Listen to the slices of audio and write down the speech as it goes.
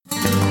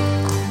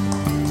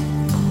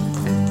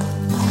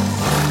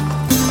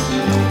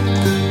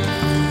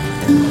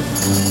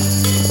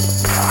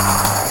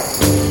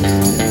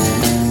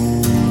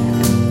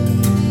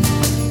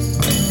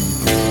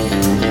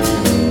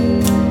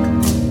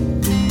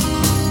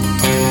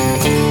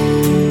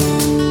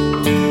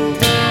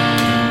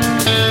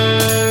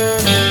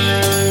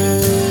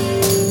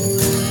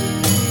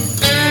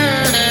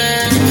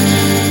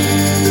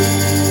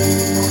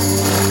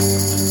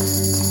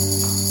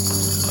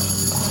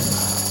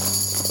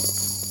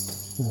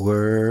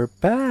We're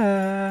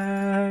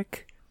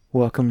back.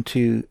 Welcome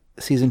to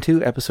Season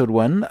 2, Episode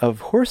 1 of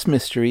Horse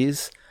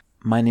Mysteries.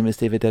 My name is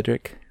David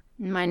Dedrick.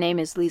 My name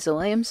is Lisa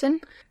Williamson.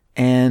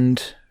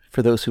 And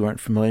for those who aren't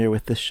familiar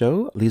with this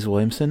show, Lisa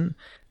Williamson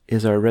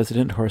is our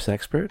resident horse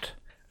expert,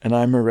 and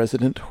I'm a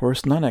resident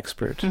horse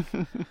non-expert.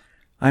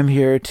 I'm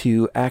here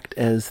to act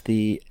as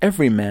the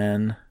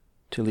everyman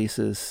to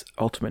Lisa's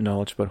ultimate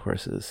knowledge about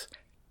horses.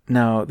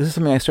 Now, this is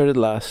something I started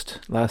last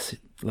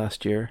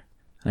year.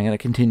 I'm going to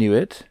continue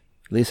it.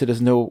 Lisa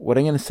doesn't know what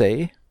I'm going to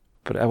say,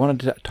 but I wanted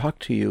to talk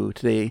to you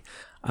today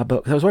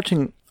about... I was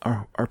watching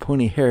our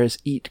pony hares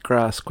eat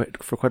grass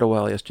for quite a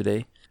while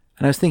yesterday,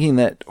 and I was thinking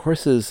that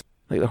horses,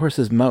 like the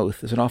horse's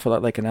mouth, is an awful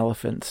lot like an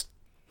elephant's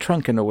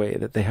trunk in a way,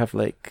 that they have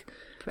like...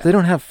 They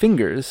don't have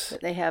fingers.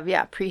 But they have,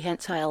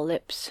 prehensile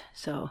lips,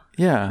 so...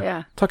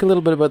 Yeah. Talk a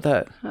little bit about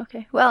that.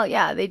 Okay. Well,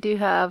 they do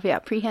have,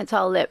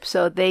 prehensile lips,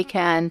 so they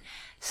can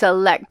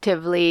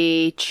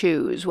selectively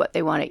choose what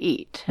they want to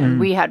eat. And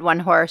we had one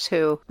horse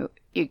who...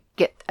 You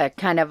get a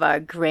kind of a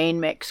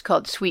grain mix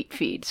called sweet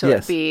feed. So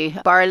it'd be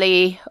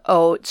barley,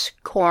 oats,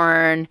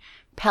 corn,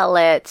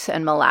 pellets,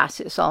 and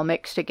molasses all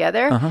mixed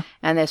together. Uh-huh.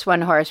 And this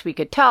one horse, we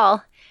could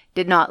tell,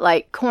 did not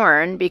like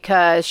corn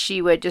because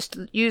she would just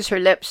use her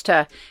lips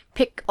to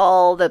pick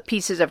all the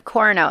pieces of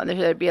corn out. And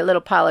there'd be a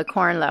little pile of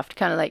corn left,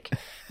 kind of like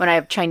when I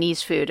have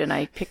Chinese food and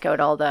I pick out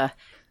all the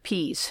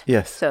peas.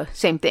 Yes. So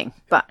same thing,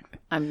 but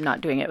I'm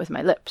not doing it with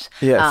my lips.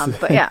 Yes.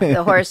 But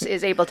the horse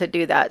is able to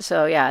do that.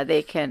 So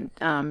they can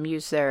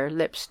use their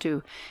lips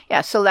to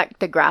select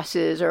the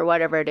grasses or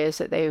whatever it is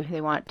that they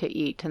want to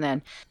eat. And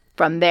then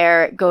from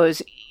there it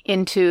goes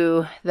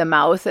into the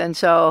mouth. And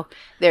so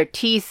their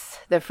teeth,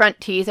 the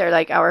front teeth are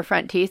like our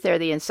front teeth. They're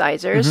the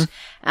incisors.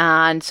 Mm-hmm.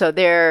 And so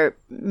their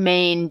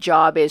main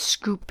job is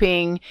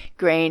scooping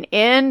grain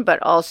in,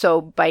 but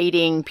also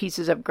biting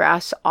pieces of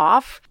grass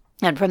off.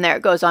 And from there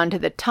it goes on to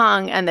the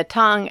tongue. And the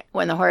tongue,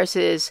 when the horse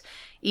is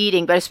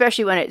eating, but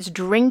especially when it's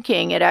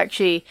drinking, it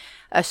actually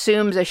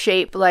assumes a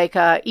shape like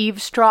a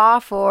eaves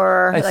trough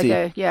or a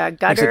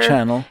gutter. It's a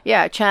channel.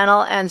 Yeah,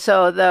 channel. And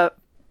so the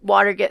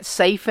water gets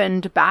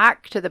siphoned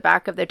back to the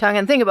back of their tongue.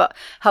 And think about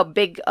how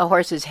big a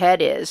horse's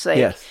head is.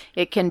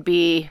 It can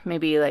be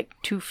maybe like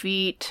 2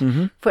 feet,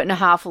 foot and a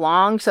half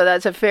long. So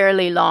that's a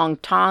fairly long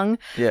tongue.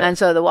 Yeah. And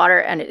so the water,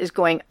 and it is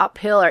going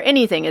uphill, or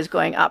anything is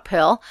going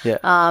uphill. Yeah.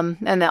 And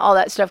then all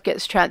that stuff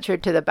gets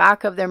transferred to the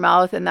back of their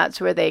mouth. And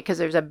that's where because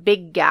there's a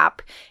big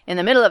gap in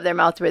the middle of their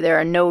mouth where there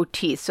are no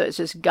teeth. So it's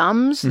just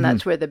gums, and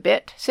that's where the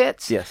bit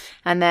sits. Yes.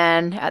 And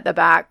then at the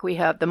back, we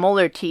have the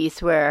molar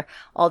teeth where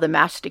all the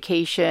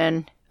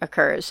mastication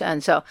occurs.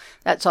 And so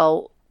that's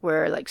all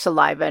where like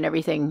saliva and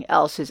everything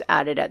else is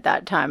added at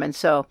that time. And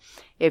so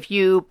if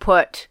you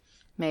put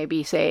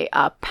maybe say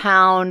a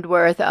pound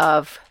worth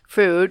of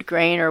food,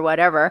 grain or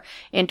whatever,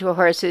 into a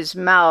horse's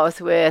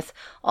mouth with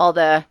all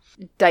the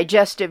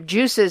digestive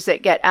juices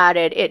that get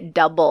added, it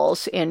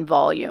doubles in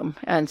volume.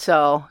 And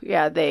so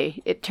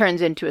it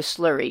turns into a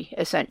slurry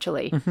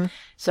essentially. Mm-hmm.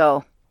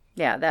 So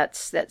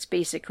that's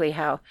basically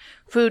how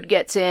food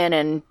gets in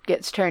and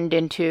gets turned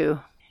into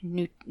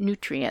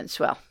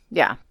nutrients.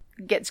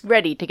 Gets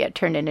ready to get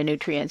turned into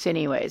nutrients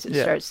anyways. It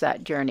starts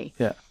that journey.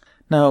 Yeah.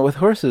 Now with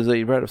horses,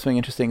 you brought up something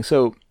interesting.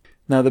 So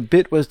now the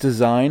bit was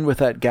designed with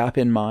that gap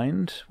in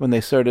mind when they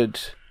started.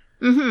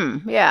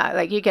 Mm-hmm. Yeah.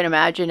 Like you can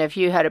imagine if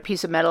you had a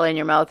piece of metal in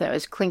your mouth and it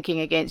was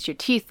clinking against your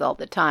teeth all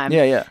the time.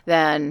 Yeah.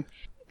 Then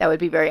that would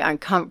be very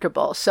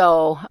uncomfortable.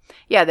 So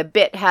the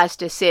bit has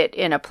to sit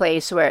in a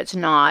place where it's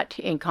not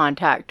in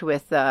contact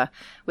with the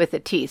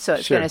teeth. So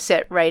it's going to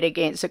sit right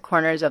against the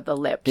corners of the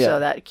lip. Yeah. So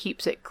that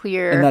keeps it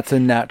clear. And that's a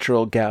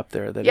natural gap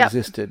there that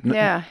existed.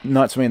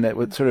 Not something that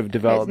would sort of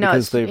develop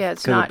because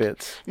of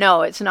bits.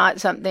 No, it's not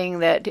something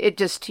that it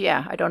just,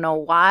 I don't know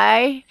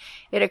why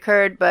it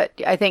occurred, but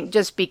I think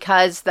just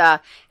because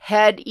the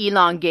head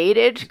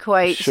elongated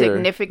quite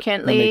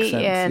significantly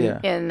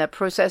in the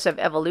process of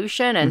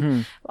evolution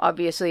and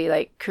obviously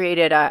like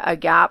created a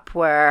gap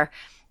where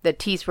the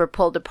teeth were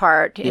pulled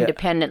apart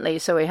independently.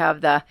 So we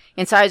have the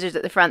incisors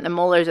at the front, the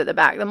molars at the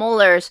back. The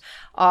molars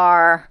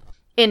are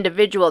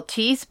individual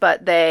teeth,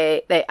 but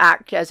they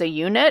act as a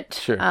unit.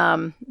 Sure.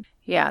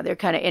 They're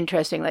kind of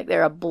interesting. Like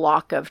they're a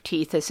block of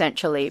teeth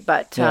essentially,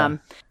 but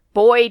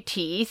boy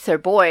teeth or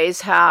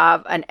boys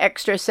have an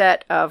extra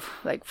set of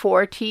like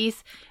 4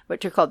 teeth,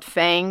 which are called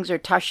fangs or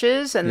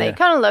tushes, and they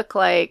kind of look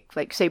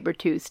like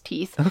saber-toothed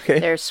teeth. Okay.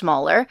 They're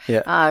smaller.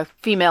 Yeah.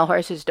 Female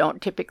horses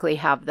don't typically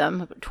have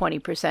them.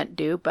 20%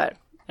 do, but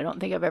I don't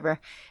think I've ever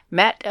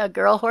met a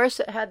girl horse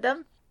that had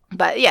them.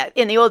 But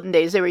in the olden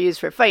days, they were used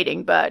for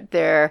fighting, but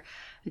they're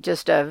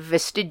just a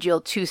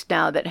vestigial tooth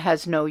now that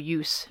has no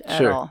use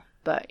at all.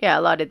 But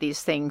a lot of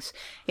these things,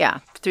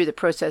 through the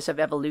process of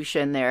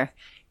evolution, they're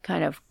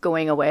kind of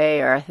going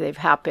away, or they've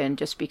happened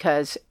just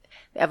because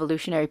the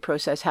evolutionary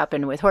process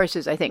happened with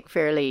horses, I think,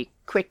 fairly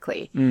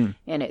quickly. And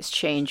it's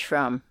changed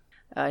from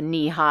a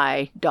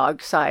knee-high,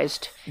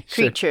 dog-sized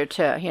creature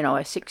to, a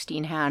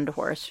 16-hand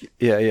horse.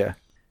 Yeah.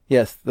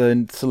 Yes,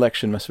 the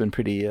selection must have been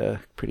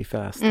pretty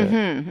fast.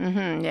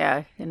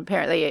 Yeah, and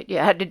apparently it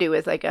had to do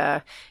with like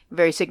a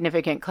very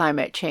significant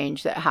climate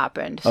change that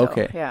happened. So,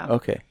 Okay. Yeah.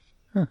 Okay.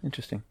 Huh,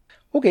 interesting.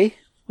 Okay.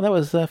 Well, that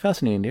was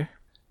fascinating, dear.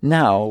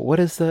 Now, what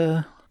is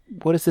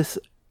this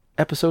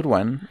episode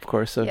 1, of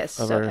course, of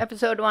our...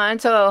 episode 1.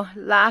 So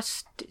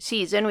last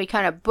season we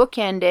kind of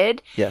bookended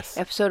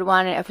episode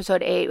 1 and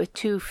episode 8 with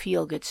 2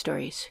 feel-good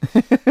stories.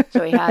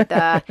 So we had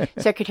the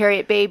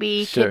Secretariat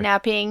baby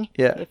kidnapping,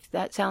 if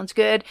that sounds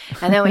good.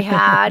 And then we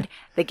had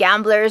the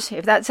gamblers,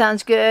 if that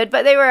sounds good.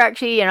 But they were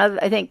actually,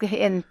 I think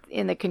in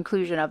the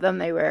conclusion of them,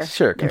 they were...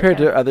 Sure, compared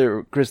to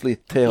other grisly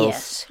tales.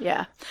 Yes,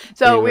 yeah.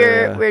 So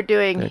we're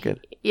doing...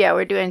 good. Yeah,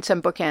 we're doing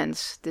some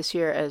bookends this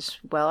year as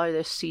well, or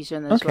this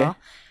season as well.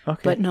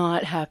 Okay. But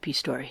not happy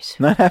stories.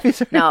 Not happy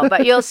stories? No,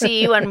 but you'll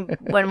see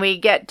when we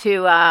get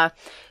to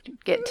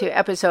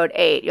episode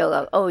 8, you'll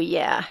go, oh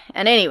yeah.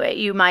 And anyway,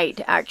 you might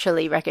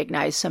actually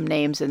recognize some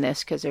names in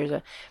this because there's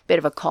a bit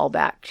of a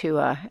callback to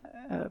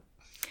a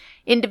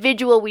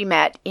individual we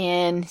met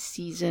in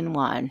season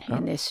 1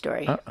 in this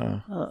story.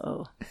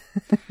 Uh-oh.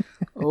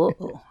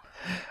 All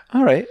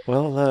right.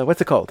 Well,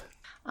 what's it called?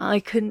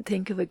 I couldn't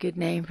think of a good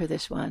name for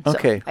this one.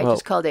 Okay, So I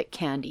just called it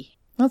Candy.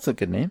 That's a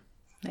good name.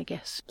 I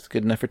guess. It's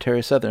good enough for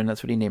Terry Southern.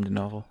 That's what he named the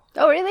novel.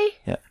 Oh, really?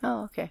 Yeah.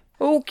 Oh, okay.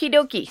 Okie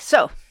dokie.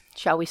 So,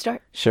 shall we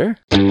start? Sure.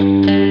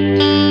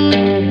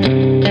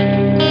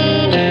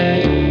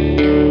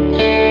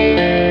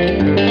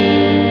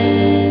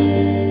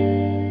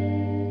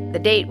 The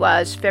date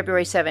was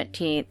February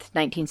 17th,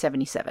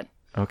 1977.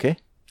 Okay.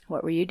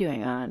 What were you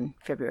doing on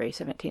February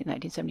 17th,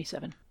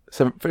 1977?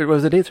 What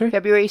was the date, sorry?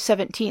 February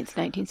 17th,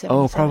 1977.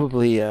 Oh,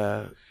 probably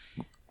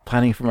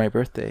planning for my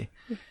birthday.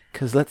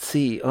 Because let's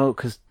see. Oh,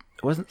 because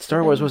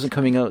Star Wars wasn't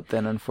coming out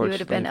then, unfortunately.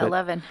 You would have been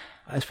 11.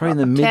 I was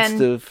probably in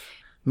the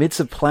midst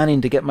of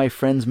planning to get my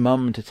friend's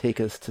mum to take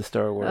us to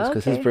Star Wars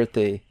because his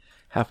birthday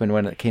happened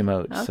when it came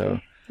out. Okay. So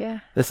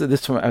yeah, this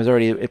time I was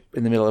already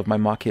in the middle of my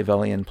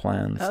Machiavellian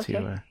plans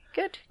to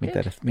make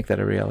that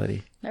a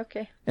reality.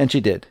 Okay. And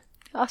she did.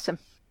 Awesome.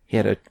 He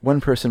had a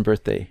one-person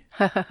birthday.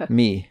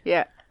 Me.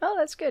 Yeah. Oh,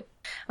 that's good.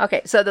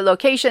 Okay, so the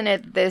location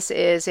of this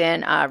is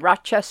in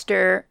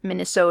Rochester,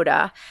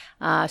 Minnesota,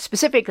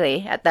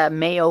 specifically at the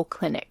Mayo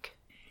Clinic.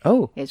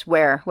 Oh. Is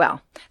where,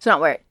 well, it's not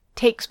where it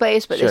takes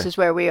place, but this is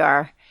where we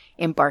are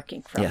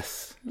embarking from.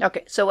 Yes.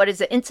 Okay, so what is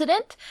the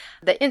incident?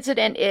 The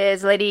incident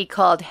is a lady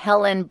called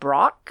Helen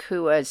Brock,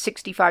 who was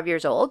 65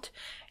 years old.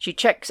 She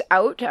checks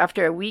out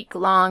after a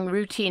week-long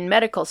routine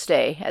medical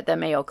stay at the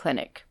Mayo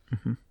Clinic.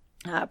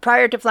 Mm-hmm.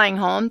 Prior to flying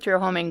home to her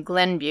home in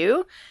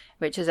Glenview,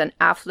 which is an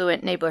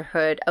affluent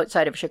neighborhood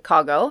outside of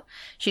Chicago,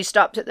 she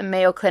stops at the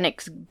Mayo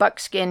Clinic's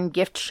Buckskin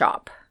gift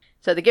shop.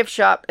 So the gift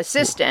shop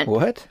assistant...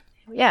 What?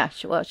 Yeah,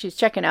 she's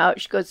checking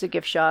out. She goes to the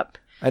gift shop.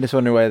 I just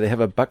wonder why they have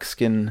a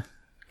buckskin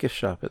gift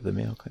shop at the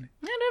Mayo Clinic.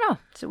 I don't know.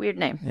 It's a weird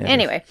name. Yeah,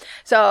 anyway,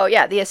 so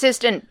yeah, the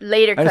assistant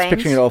later claims... I'm just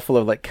picturing it all full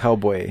of like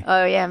cowboy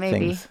Oh yeah,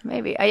 maybe. things.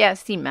 Maybe. Yeah,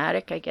 it's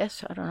thematic, I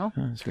guess. I don't know.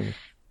 Oh, that's weird.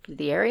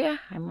 The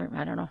area? I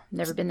don't know.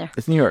 Never been there.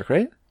 It's New York,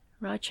 right?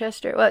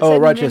 Rochester. Well, it said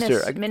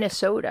Rochester.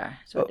 Minnesota.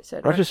 That's what it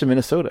said. Rochester, right?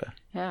 Minnesota.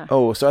 Yeah.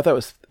 Oh, so I thought it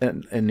was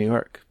in New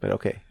York, but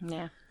okay.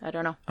 Yeah, I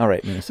don't know. All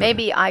right, Minnesota.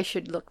 Maybe I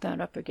should look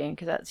that up again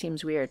because that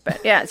seems weird.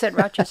 But yeah, it said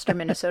Rochester,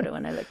 Minnesota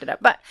when I looked it up.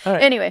 But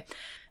anyway,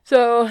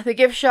 so the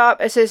gift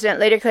shop assistant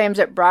later claims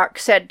that Brock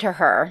said to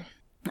her,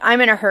 "I'm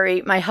in a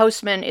hurry. My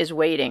houseman is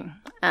waiting."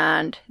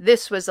 And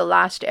this was the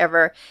last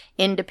ever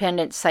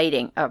independent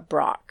sighting of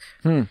Brock.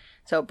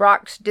 So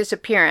Brock's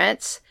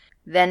disappearance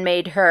then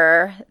made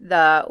her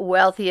the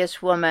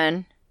wealthiest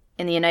woman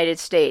in the United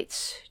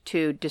States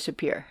to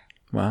disappear.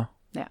 Wow.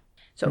 Yeah.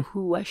 So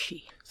who was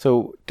she?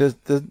 So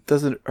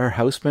doesn't her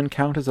houseman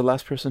count as the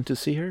last person to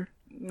see her?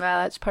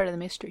 Well, that's part of the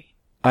mystery.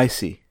 I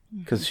see.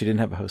 Because she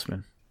didn't have a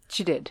houseman.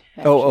 She did.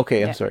 Actually. Oh,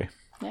 okay. I'm sorry.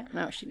 Yeah,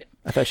 no, she did.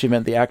 I thought she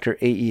meant the actor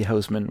A.E.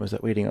 Houseman was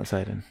waiting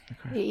outside.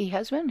 A.E.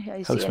 Houseman?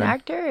 Is he an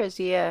actor or is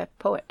he a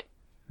poet?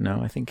 No,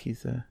 I think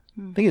he's an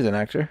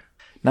actor.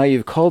 Now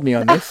you've called me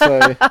on this,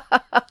 so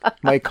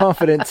my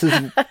confidence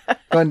has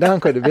gone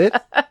down quite a bit.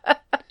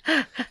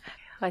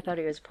 I thought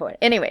he was a poet.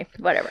 Anyway,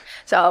 whatever.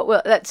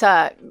 So let's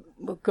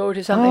we'll go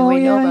to something we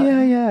know about.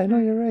 Yeah. I know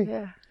you're right.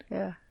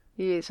 Yeah.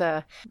 He's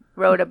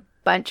wrote a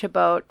bunch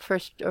about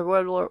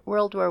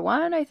World War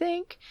I, I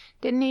think,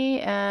 didn't he?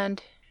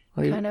 And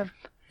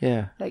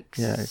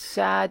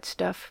sad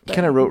stuff. He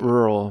kind of wrote a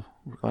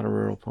lot of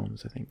rural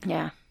poems, I think.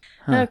 Yeah.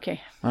 Huh.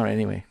 Okay. All right.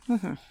 Anyway.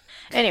 Mm-hmm.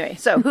 Anyway,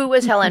 so who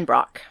was Helen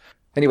Brock?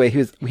 Anyway,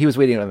 he was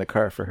waiting on the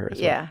car for her as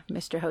well. Yeah,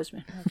 Mr.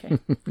 Houseman. Okay.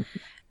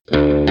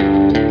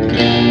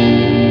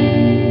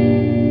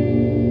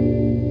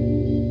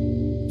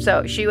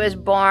 So she was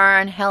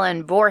born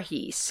Helen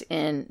Voorhees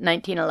in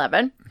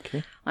 1911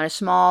 on a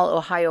small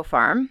Ohio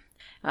farm.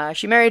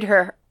 She married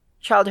her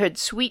childhood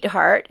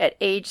sweetheart at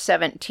age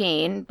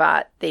 17,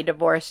 but they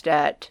divorced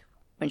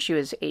when she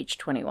was age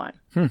 21.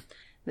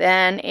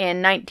 Then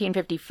in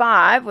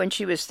 1955, when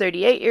she was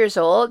 38 years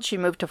old, she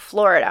moved to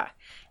Florida.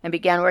 and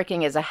began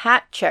working as a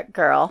hat check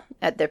girl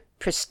at the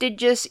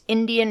prestigious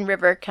Indian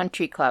River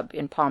Country Club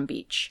in Palm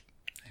Beach.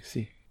 I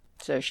see.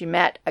 So she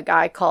met a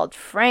guy called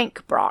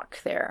Frank Brock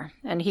there,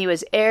 and he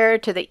was heir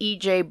to the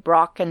E.J.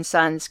 Brock and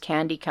Sons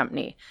Candy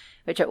Company,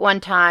 which at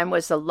one time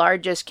was the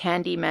largest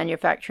candy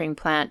manufacturing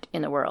plant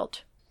in the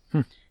world.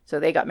 So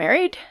they got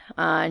married,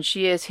 and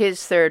she is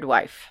his third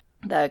wife.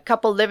 The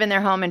couple live in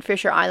their home in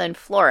Fisher Island,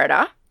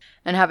 Florida,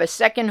 and have a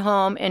second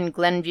home in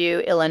Glenview,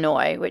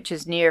 Illinois, which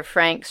is near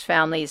Frank's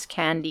family's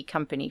candy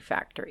company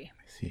factory.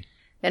 I see.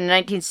 Then in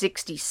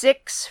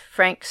 1966,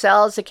 Frank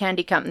sells the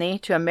candy company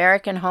to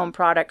American Home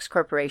Products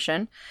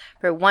Corporation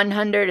for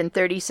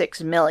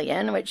 $136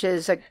 million, which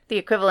is the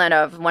equivalent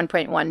of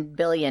 $1.1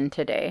 billion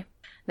today.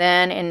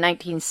 Then in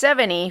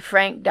 1970,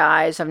 Frank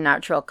dies of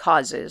natural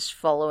causes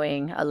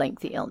following a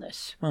lengthy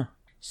illness. Huh.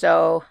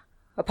 So,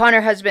 upon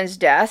her husband's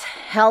death,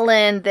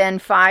 Helen then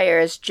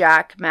fires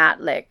Jack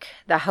Matlick,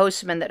 the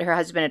houseman that her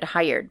husband had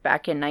hired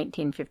back in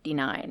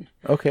 1959.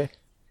 Okay.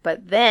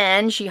 But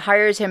then she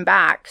hires him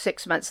back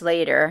 6 months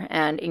later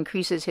and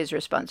increases his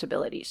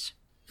responsibilities.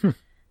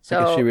 So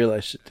I guess she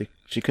realized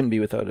she couldn't be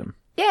without him.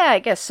 Yeah, I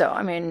guess so.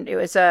 I mean, it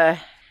was a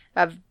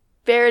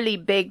fairly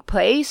big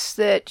place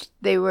that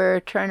they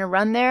were trying to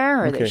run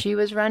there, or that she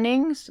was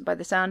running, by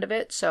the sound of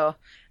it. So,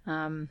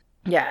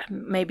 yeah,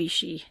 maybe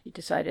she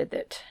decided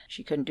that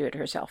she couldn't do it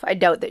herself. I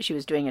doubt that she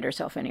was doing it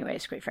herself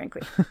anyways, quite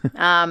frankly.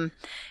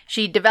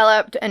 She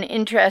developed an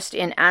interest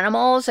in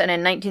animals, and in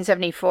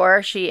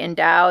 1974, she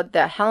endowed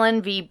the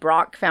Helen V.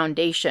 Brock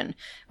Foundation,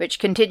 which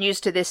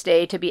continues to this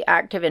day to be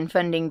active in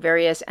funding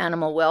various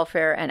animal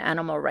welfare and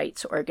animal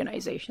rights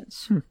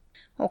organizations.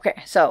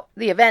 Okay, so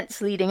the events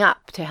leading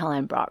up to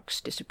Helen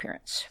Brock's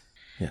disappearance.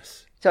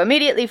 Yes. So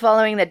immediately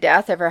following the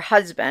death of her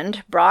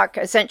husband, Brock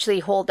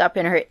essentially holed up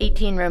in her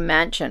 18-room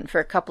mansion for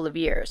a couple of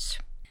years.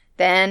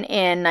 Then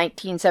in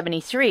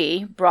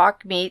 1973,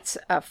 Brock meets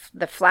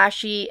the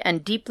flashy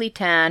and deeply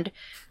tanned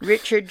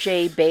Richard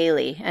J.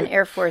 Bailey, an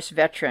Air Force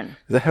veteran.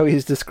 Is that how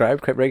he's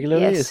described quite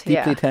regularly? Yes, As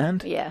deeply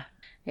tanned? Yeah.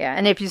 Yeah,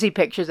 and if you see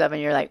pictures of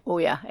him, you're like, oh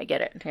yeah, I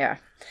get it, yeah.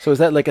 So is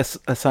that like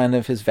a sign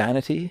of his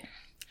vanity?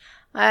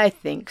 I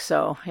think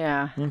so,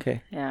 yeah.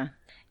 Okay. Yeah.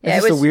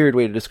 It's just a weird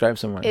way to describe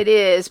someone. It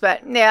is,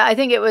 but yeah, I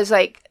think it was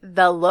like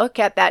the look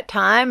at that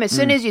time. As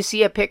soon as you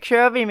see a picture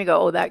of him, you go,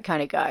 oh, that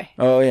kind of guy.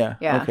 Oh, yeah.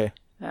 Yeah. Okay.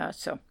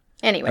 So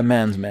anyway. A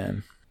man's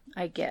man.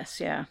 I guess,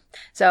 yeah.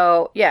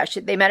 So, yeah,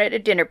 they met at a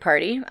dinner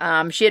party.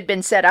 She had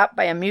been set up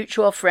by a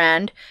mutual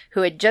friend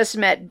who had just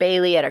met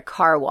Bailey at a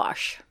car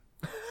wash.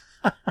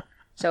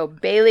 So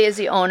Bailey is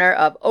the owner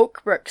of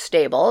Oakbrook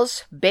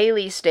Stables,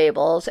 Bailey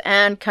Stables,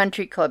 and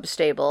Country Club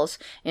Stables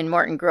in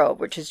Morton Grove,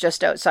 which is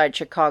just outside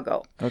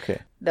Chicago. Okay.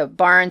 The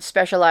barns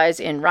specialize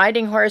in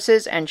riding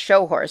horses and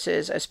show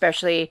horses,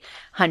 especially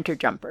hunter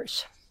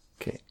jumpers.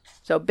 Okay.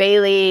 So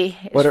Bailey...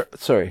 Let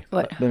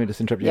me just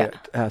interrupt you to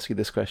ask you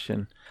this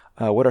question.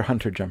 What are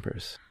hunter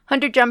jumpers?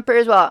 Hunter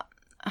jumpers, well,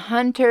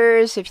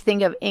 hunters, if you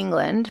think of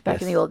England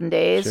back in the olden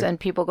days, and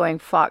people going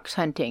fox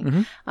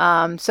hunting.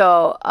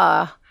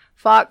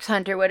 Fox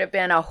hunter would have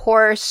been a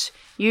horse,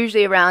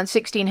 usually around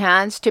 16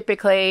 hands,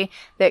 typically,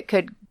 that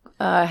could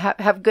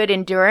have good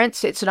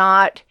endurance. It's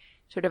not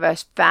sort of a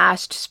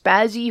fast,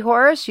 spazzy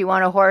horse. You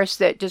want a horse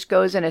that just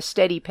goes in a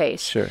steady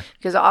pace. Sure.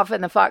 Because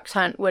often the fox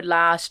hunt would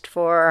last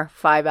for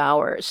 5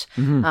 hours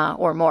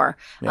or more.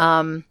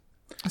 Yeah.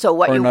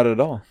 Not at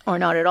all. Or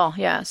not at all,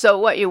 yeah. So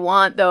what you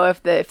want, though,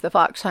 if the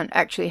fox hunt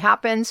actually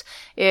happens,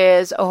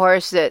 is a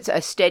horse that's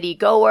a steady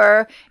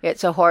goer.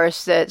 It's a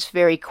horse that's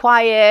very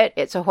quiet.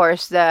 It's a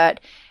horse that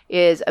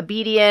is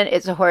obedient.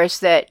 It's a horse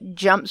that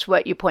jumps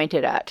what you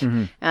pointed at.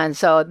 And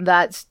so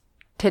that's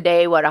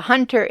today what a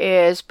hunter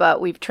is,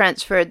 but we've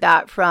transferred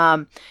that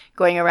from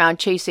going around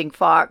chasing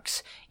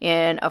fox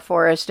in a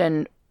forest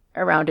and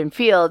around in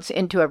fields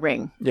into a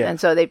ring. Yeah. And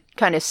so they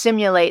kind of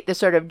simulate the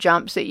sort of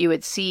jumps that you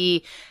would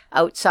see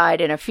outside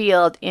in a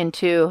field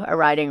into a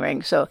riding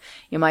ring. So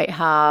you might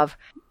have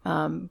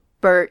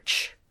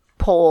birch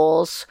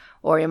poles,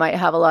 or you might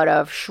have a lot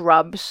of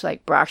shrubs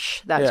like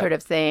brush, that sort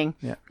of thing.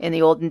 Yeah. In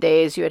the olden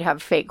days, you would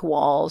have fake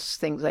walls,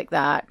 things like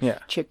that. Yeah.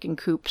 Chicken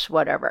coops,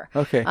 whatever.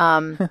 Okay.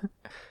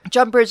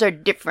 Jumpers are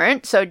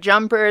different. So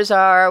jumpers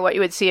are what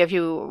you would see if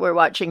you were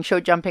watching show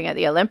jumping at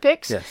the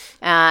Olympics. Yes.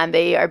 And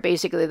they are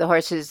basically the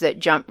horses that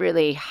jump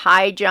really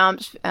high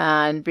jumps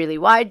and really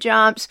wide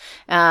jumps.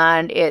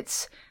 And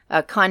it's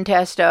a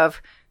contest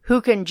of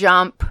who can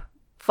jump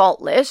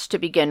faultless to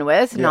begin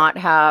with, not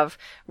have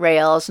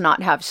rails,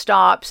 not have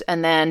stops,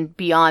 and then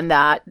beyond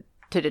that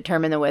to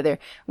determine the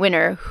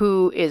winner,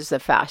 who is the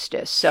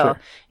fastest. So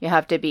you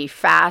have to be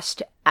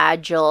fast,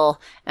 agile,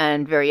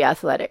 and very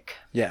athletic.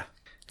 Yeah.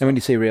 And when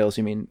you say rails,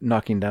 you mean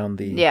knocking down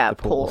the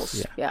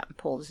poles. Yeah,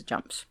 poles,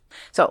 jumps.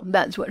 So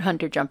that's what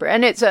hunter jumper.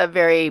 And it's a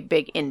very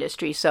big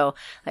industry. So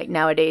like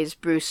nowadays,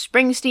 Bruce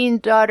Springsteen's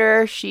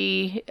daughter,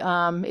 she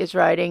is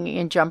riding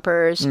in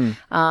jumpers.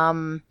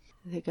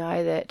 The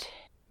guy that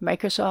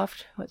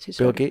Microsoft. What's his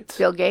Bill name? Gates?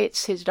 Bill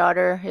Gates. His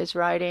daughter is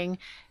riding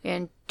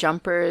in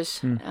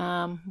jumpers.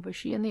 Was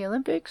she in the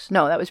Olympics?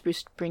 No, that was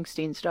Bruce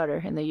Springsteen's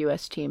daughter in the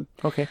U.S. team.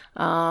 Okay.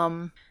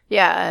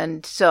 Yeah,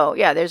 and so,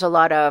 yeah, there's a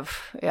lot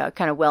of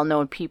kind of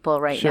well-known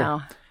people right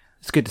now.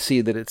 It's good to see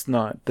that it's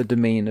not the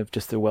domain of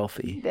just the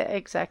wealthy. Yeah,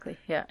 exactly,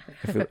 yeah.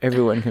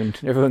 Everyone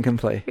can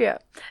play. Yeah.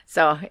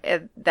 So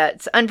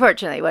that's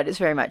unfortunately what it's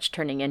very much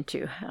turning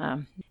into.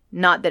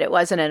 Not that it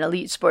wasn't an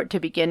elite sport to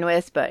begin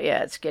with, but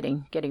yeah, it's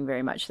getting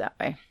very much that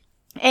way.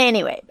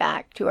 Anyway,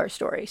 back to our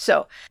story.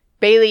 So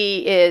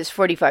Bailey is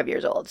 45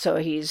 years old, so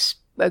he's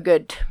a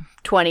good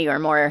 20 or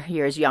more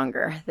years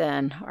younger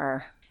than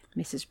our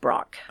Mrs.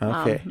 Brock.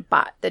 Okay.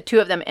 But the two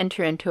of them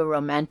enter into a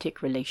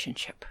romantic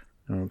relationship.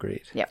 Oh,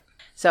 great. Yep.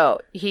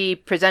 So he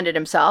presented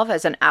himself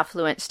as an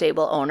affluent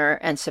stable owner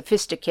and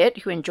sophisticate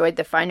who enjoyed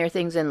the finer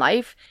things in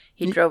life.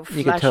 He drove flashy...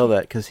 You could tell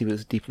that because he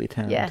was deeply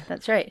tanned. Yeah,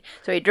 that's right.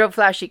 So he drove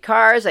flashy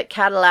cars like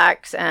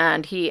Cadillacs,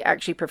 and he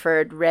actually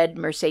preferred red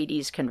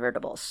Mercedes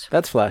convertibles.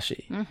 That's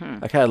flashy.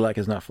 Mm-hmm. A Cadillac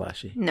is not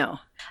flashy. No.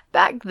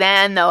 Back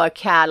then, though, a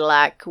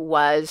Cadillac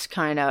was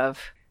kind of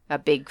a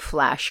big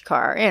flash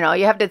car. You know,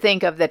 you have to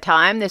think of the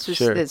time. This was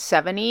the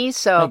 70s,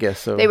 so I guess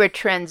so. They were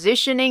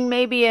transitioning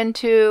maybe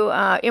into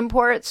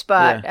imports,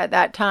 but at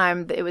that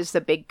time, it was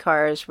the big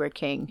cars were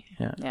king.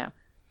 Yeah.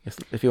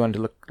 If you wanted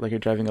to look like you're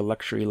driving a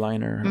luxury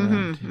liner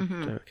around,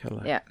 drive a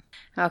Cadillac. Yeah.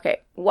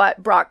 Okay.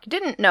 What Brock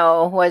didn't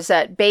know was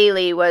that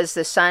Bailey was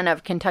the son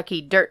of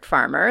Kentucky dirt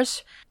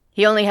farmers.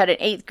 He only had an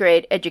 8th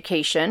grade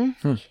education.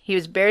 He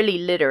was barely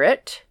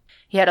literate.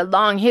 He had a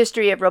long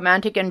history of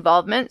romantic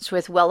involvements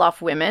with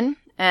well-off women,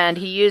 and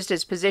he used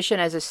his position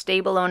as a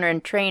stable owner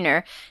and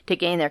trainer to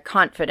gain their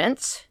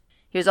confidence.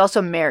 He was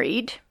also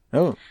married.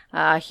 Oh.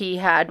 He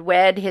had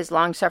wed his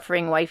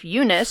long-suffering wife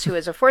Eunice, who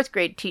was a 4th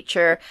grade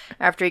teacher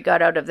after he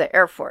got out of the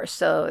Air Force.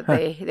 So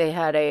they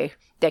had a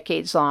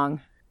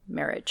decades-long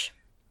marriage.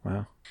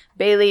 Wow.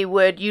 Bailey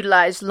would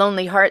utilize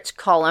Lonely Hearts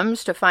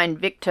columns to find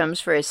victims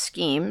for his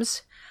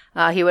schemes.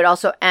 He would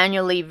also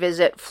annually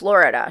visit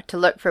Florida to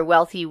look for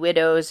wealthy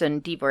widows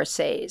and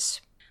divorcees.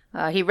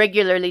 He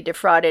regularly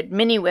defrauded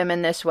many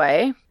women this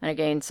way, and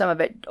again, some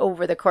of it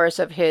over the course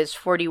of his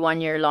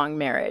 41-year-long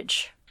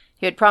marriage.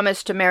 He had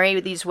promised to marry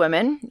these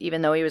women,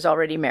 even though he was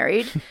already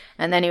married,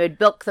 and then he would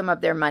bilk them of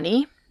their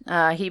money.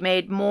 He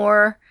made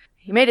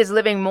his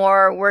living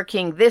more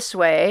working this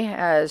way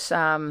as,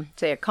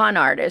 say, a con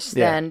artist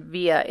than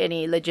via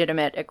any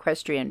legitimate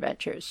equestrian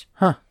ventures.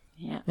 Huh.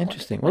 Yeah.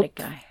 Interesting. What a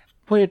guy.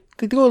 Boy,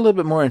 to go a little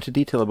bit more into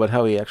detail about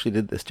how he actually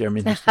did this,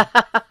 Jeremy.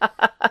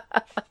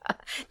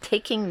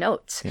 Taking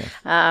notes. Yes.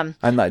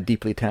 I'm not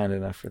deeply tanned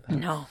enough for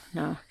that.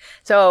 No.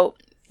 So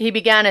he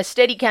began a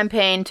steady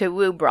campaign to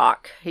woo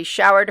Brock. He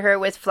showered her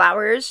with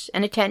flowers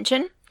and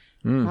attention.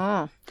 Is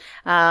that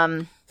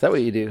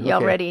what you do? You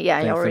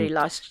already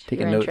lost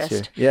taking your notes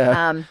interest. Here.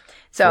 Yeah.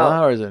 So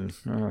flowers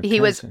and he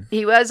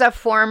was a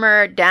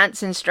former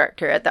dance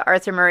instructor at the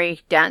Arthur Murray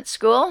Dance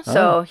School,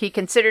 so he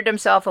considered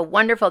himself a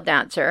wonderful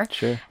dancer.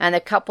 Sure. And the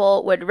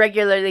couple would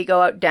regularly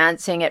go out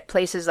dancing at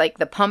places like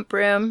the Pump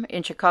Room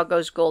in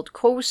Chicago's Gold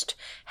Coast,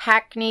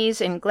 Hackney's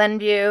in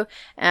Glenview,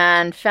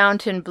 and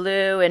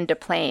Fontainebleau in Des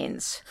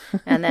Plaines.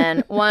 And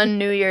then one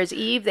New Year's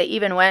Eve, they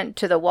even went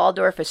to the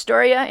Waldorf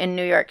Astoria in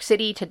New York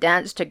City to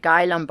dance to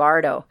Guy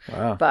Lombardo.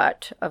 Wow.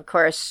 But of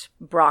course,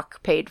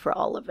 Brock paid for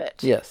all of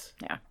it. Yes.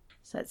 Yeah.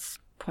 So that's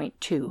point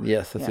 2.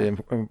 Yes, that's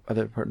the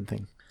other important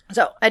thing.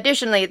 So,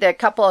 additionally, the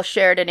couple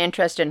shared an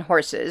interest in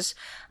horses,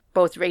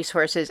 both race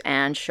horses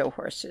and show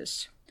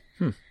horses.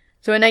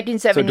 So, in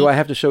 1970... So, do I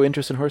have to show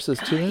interest in horses,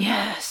 too?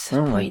 Yes.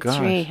 Oh, my point gosh.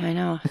 3. I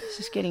know. This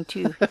is getting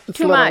too It's much.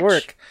 a lot of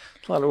work.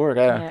 It's a lot of work.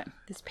 Yeah,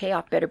 this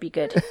payoff better be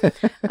good.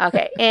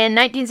 Okay. In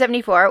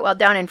 1974, while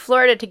down in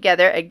Florida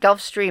together at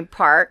Gulfstream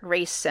Park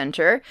Race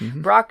Center,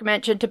 Brock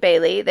mentioned to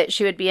Bailey that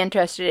she would be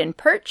interested in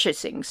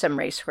purchasing some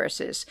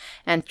racehorses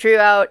and threw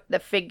out the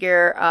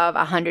figure of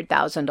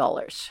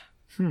 $100,000.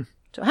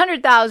 So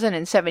 $100,000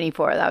 in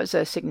 74, that was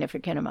a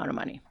significant amount of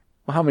money.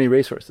 Well, how many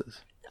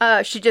racehorses?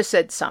 She just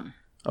said some.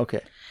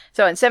 Okay.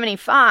 So in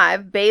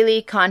 75,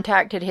 Bailey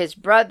contacted his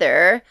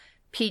brother,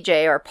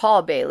 PJ, or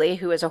Paul Bailey,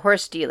 who was a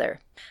horse dealer.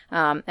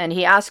 And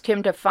he asked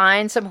him to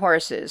find some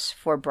horses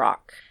for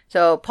Brock.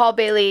 So Paul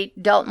Bailey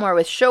dealt more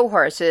with show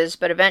horses,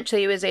 but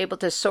eventually he was able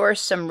to source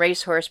some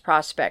racehorse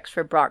prospects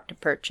for Brock to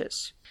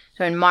purchase.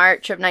 So in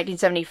March of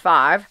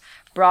 1975,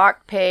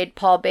 Brock paid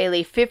Paul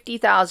Bailey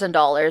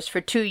 $50,000 for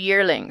 2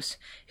 yearlings,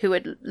 who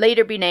would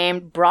later be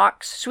named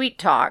Brock's Sweet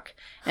Talk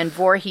and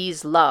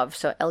Voorhees Love,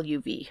 so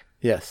L-U-V.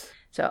 Yes.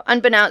 So,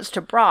 unbeknownst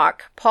to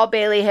Brock, Paul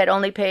Bailey had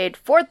only paid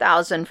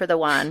 $4,000 for the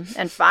one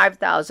and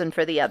 $5,000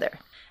 for the other.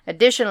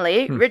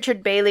 Additionally,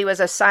 Richard Bailey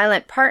was a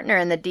silent partner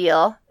in the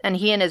deal, and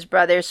he and his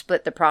brother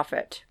split the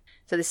profit.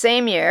 So the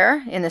same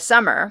year, in the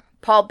summer,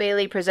 Paul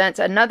Bailey presents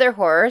another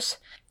horse,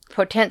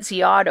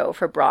 Potenciado,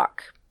 for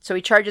Brock. So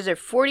he charges her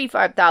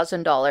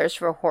 $45,000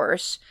 for a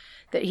horse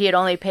that he had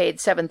only paid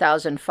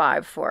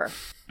 $7,500 for.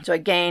 So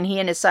again, he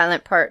and his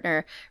silent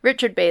partner,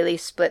 Richard Bailey,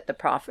 split the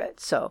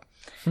profit. So...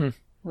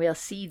 We'll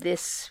see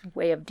this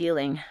way of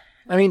dealing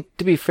I mean,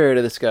 to be fair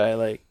to this guy,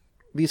 like,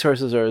 these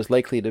horses are as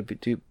likely to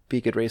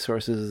be good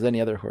racehorses as any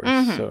other horse.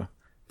 So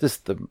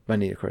just the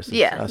money, of course.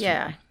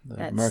 The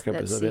markup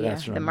is a bit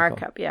astronomical. The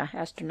markup,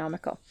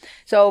 astronomical.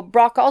 So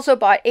Brock also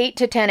bought 8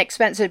 to 10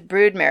 expensive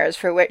brood mares,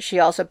 for which she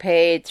also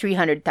paid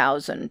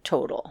 $300,000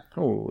 total.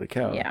 Holy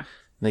cow! Yeah, and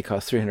they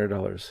cost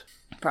 $300.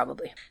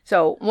 Probably.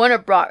 So one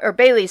of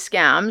Bailey's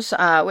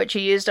scams, which he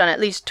used on at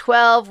least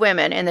 12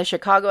 women in the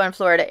Chicago and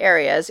Florida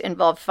areas,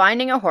 involved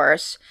finding a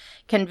horse,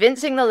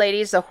 convincing the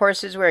ladies the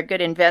horses were a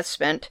good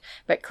investment,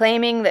 but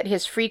claiming that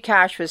his free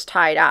cash was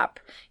tied up.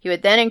 He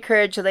would then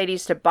encourage the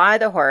ladies to buy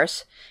the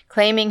horse,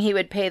 claiming he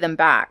would pay them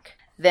back.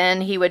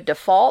 Then he would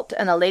default,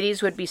 and the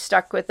ladies would be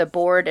stuck with the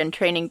board and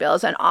training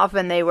bills, and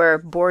often they were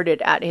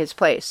boarded at his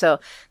place. So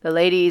the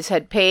ladies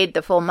had paid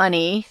the full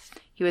money.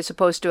 He was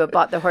supposed to have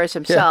bought the horse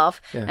himself,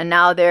 and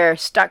now they're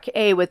stuck,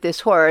 A, with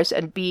this horse,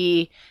 and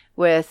B,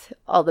 with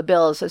all the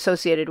bills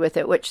associated with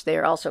it, which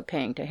they're also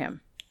paying to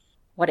him.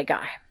 What a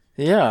guy.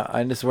 Yeah,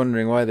 I'm just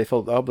wondering why they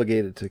felt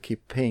obligated to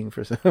keep paying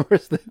for some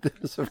horse. I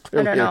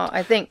don't know.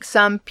 I think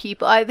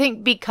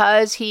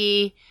because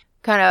he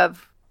kind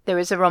of, there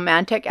was a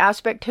romantic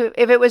aspect to it.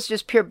 If it was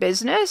just pure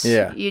business,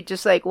 you'd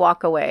just like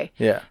walk away.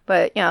 Yeah.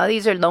 But,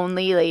 these are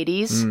lonely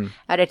ladies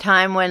at a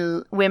time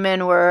when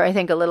women were, I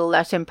think, a little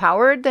less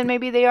empowered than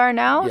maybe they are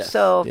now. Yes,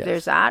 so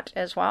there's that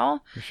as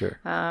well. For sure.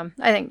 I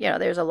think,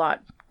 there's a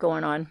lot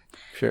going on.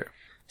 Sure.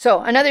 So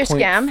another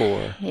Point scam.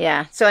 4.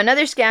 Yeah. So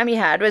another scam he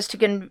had was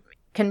to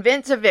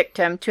convince a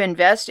victim to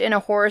invest in a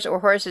horse or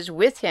horses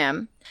with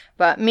him,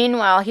 but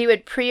meanwhile he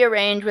would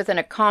prearrange with an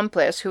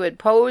accomplice who would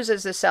pose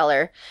as the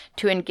seller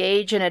to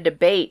engage in a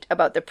debate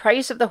about the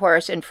price of the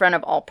horse in front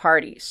of all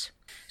parties.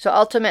 So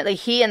ultimately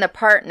he and the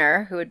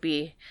partner, who would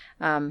be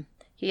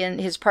he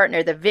and his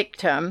partner, the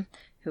victim,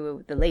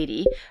 the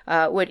lady,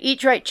 would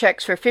each write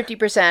checks for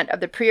 50% of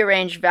the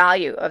prearranged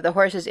value of the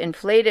horse's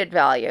inflated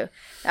value.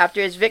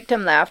 After his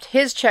victim left,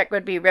 his check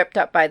would be ripped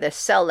up by the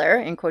seller,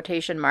 in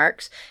quotation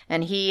marks,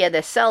 and he and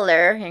the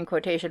seller, in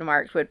quotation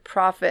marks, would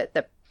pocket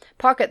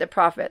the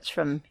profits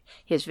from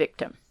his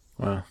victim.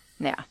 Wow.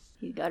 Yeah,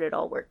 he got it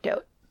all worked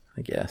out.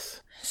 I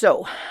guess.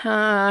 So,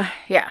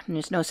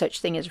 there's no such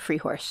thing as a free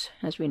horse,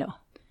 as we know.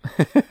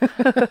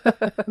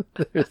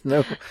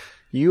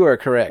 You are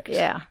correct.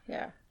 Yeah.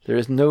 There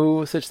is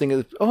no such thing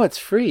as, it's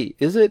free.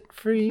 Is it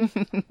free?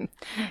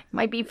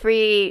 Might be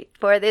free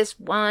for this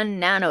 1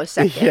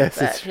 nanosecond.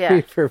 Yes, it's free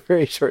for a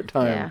very short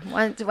time.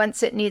 Yeah,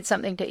 once it needs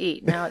something to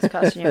eat, now it's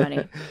costing you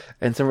money.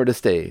 And somewhere to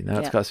stay, now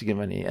it's costing you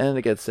money. And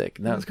it gets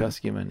sick, now it's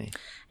costing you money.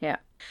 Yeah.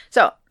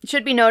 So, it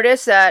should be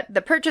noticed that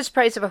the purchase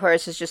price of a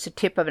horse is just a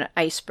tip of an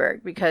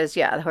iceberg because,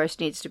 the horse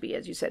needs to be,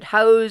 as you said,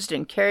 housed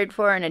and cared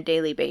for on a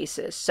daily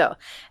basis. So,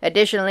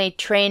 additionally,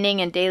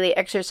 training and daily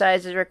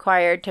exercise is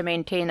required to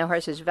maintain the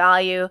horse's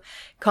value.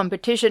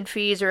 Competition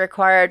fees are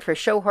required for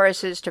show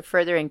horses to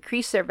further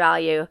increase their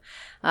value.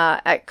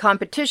 At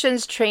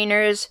competitions,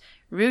 trainers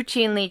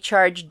routinely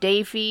charge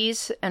day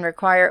fees and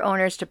require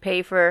owners to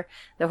pay for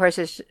the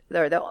horses,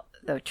 or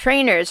the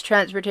trainers'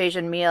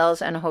 transportation,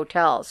 meals, and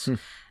hotels.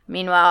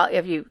 Meanwhile,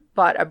 if you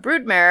bought a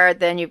broodmare,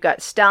 then you've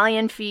got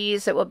stallion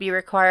fees that will be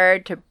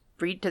required to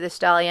breed to the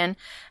stallion.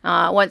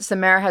 Once the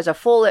mare has a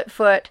foal-lit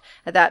foot,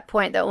 at that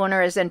point, the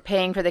owner is then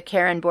paying for the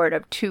care and board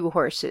of 2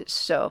 horses.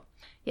 So,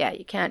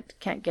 you can't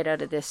get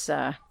out of this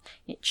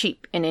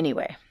cheap in any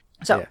way.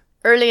 So,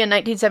 early in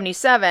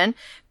 1977,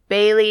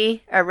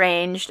 Bailey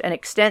arranged an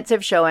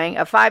extensive showing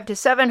of 5 to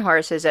 7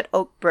 horses at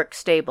Oak Brook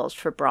Stables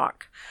for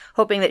Brock,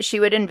 hoping that she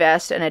would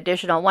invest an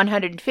additional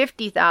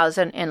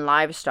 $150,000 in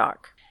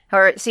livestock.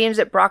 However, it seems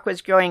that Brock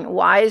was growing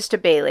wise to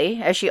Bailey,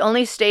 as she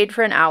only stayed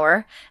for an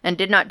hour and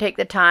did not take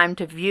the time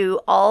to view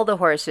all the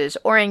horses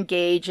or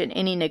engage in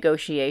any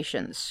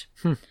negotiations.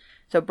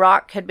 So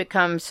Brock had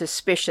become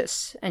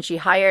suspicious, and she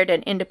hired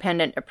an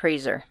independent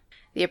appraiser.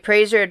 The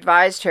appraiser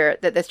advised her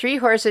that the 3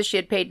 horses she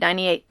had paid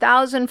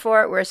 $98,000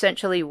 for were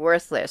essentially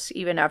worthless,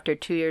 even after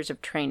 2 years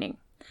of training.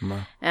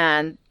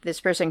 And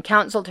this person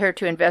counseled her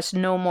to invest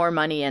no more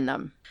money in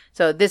them.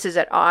 So this is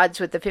at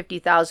odds with the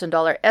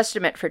 $50,000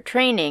 estimate for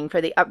training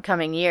for the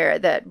upcoming year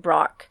that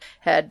Brock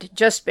had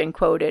just been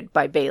quoted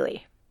by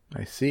Bailey.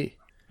 I see.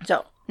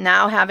 So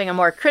now having a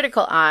more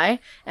critical eye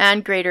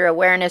and greater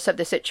awareness of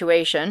the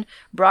situation,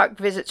 Brock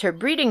visits her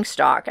breeding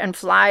stock and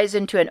flies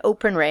into an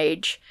open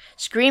rage,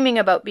 screaming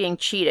about being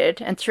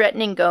cheated and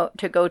threatening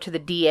to go to the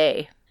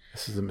DA.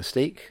 This is a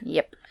mistake?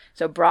 Yep.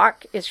 So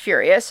Brock is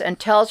furious and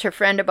tells her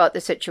friend about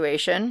the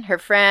situation. Her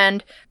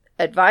friend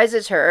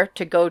advises her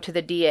to go to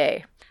the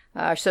DA.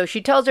 So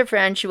she tells her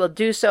friend she will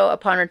do so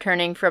upon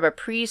returning from a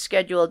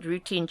pre-scheduled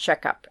routine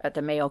checkup at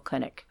the Mayo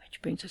Clinic,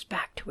 which brings us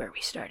back to where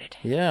we started.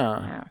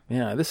 Yeah.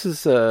 This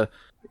is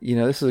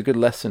this is a good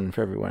lesson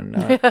for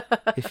everyone.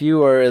 If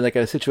you are in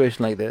a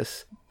situation like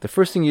this, the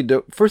first thing you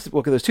do,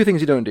 there's 2 things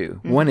you don't do.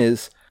 One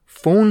is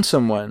phone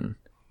someone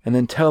and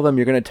then tell them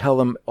you're going to tell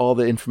them all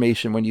the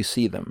information when you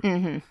see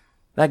them.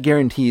 That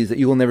guarantees that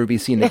you will never be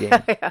seen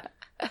again.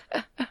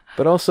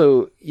 But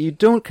also, you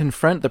don't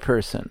confront the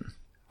person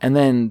and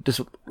then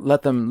just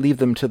leave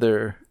them to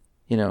their,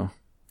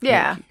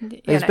 Yeah.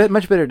 It's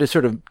much better to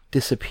sort of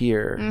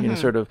disappear,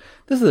 sort of,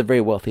 this is a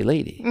very wealthy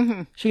lady.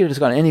 She could have just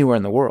gone anywhere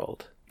in the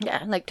world.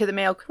 Yeah, like to the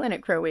Mayo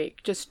Clinic for a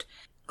week. Just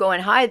go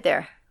and hide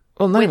there.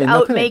 Well, not even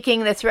without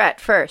making the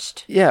threat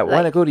first. Yeah,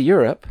 why not go to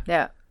Europe?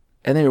 Yeah.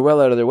 And then you're well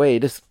out of their way.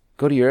 Just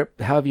go to Europe,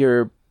 have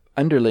your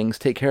underlings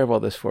take care of all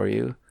this for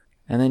you,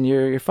 and then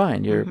you're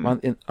fine. You're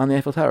on the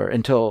Eiffel Tower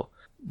until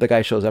the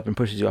guy shows up and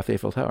pushes you off the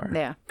Eiffel Tower.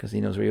 Yeah. Because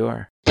he knows where you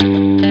are.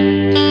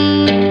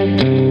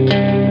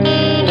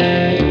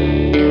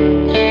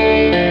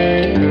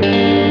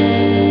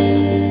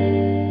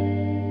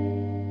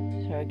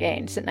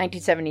 Again, since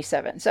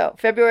 1977. So,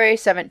 February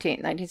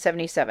 17th,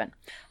 1977.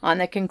 On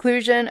the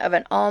conclusion of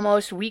an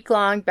almost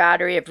week-long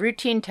battery of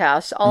routine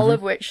tests, all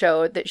of which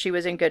showed that she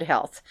was in good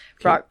health,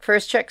 Brock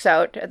first checks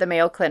out at the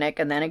Mayo Clinic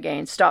and then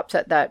again stops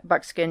at that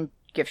buckskin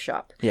gift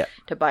shop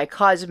to buy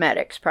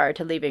cosmetics prior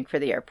to leaving for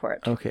the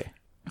airport. Okay.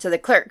 So the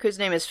clerk, whose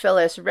name is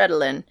Phyllis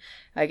Redlin,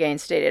 again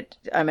stated,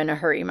 "I'm in a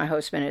hurry. My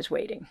houseman is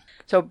waiting."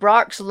 So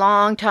Brock's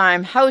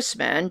longtime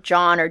houseman,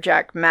 John or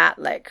Jack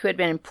Matlick, who had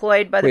been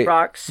employed by the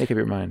Brocks... Make up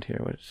your mind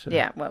here.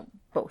 Yeah, well,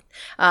 both.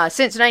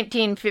 Since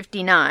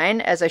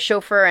 1959, as a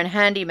chauffeur and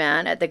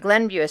handyman at the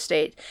Glenview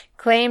estate,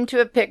 claimed to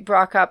have picked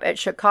Brock up at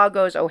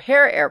Chicago's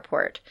O'Hare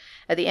Airport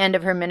at the end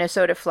of her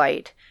Minnesota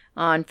flight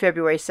on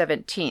February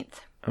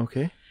 17th.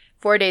 Okay.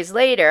 4 days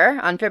later,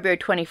 on February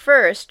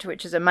 21st,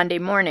 which is a Monday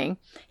morning,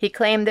 he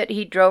claimed that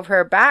he drove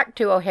her back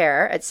to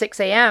O'Hare at 6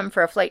 a.m.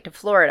 for a flight to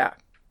Florida.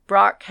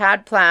 Brock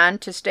had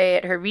planned to stay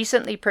at her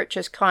recently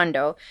purchased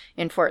condo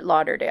in Fort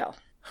Lauderdale.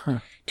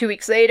 2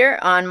 weeks later,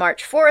 on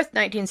March 4th,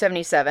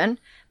 1977,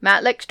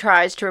 Matlick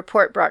tries to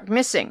report Brock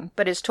missing,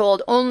 but is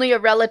told only a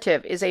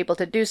relative is able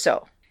to do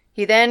so.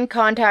 He then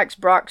contacts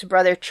Brock's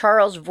brother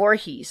Charles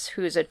Voorhees,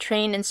 who is a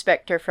train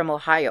inspector from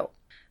Ohio.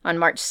 On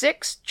March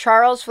 6th,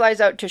 Charles flies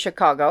out to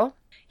Chicago.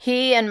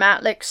 He and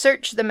Matlick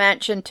search the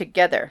mansion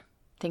together.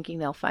 Thinking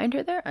they'll find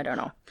her there? I don't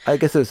know. I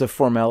guess it's a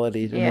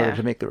formality in order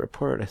to make the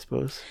report, I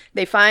suppose.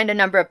 They find a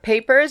number of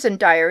papers and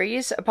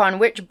diaries upon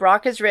which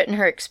Brock has written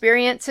her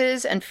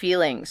experiences and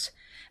feelings.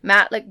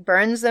 Matlick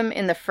burns them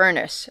in the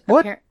furnace.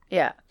 What?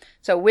 Yeah.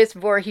 So with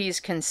Voorhees'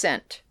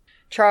 consent.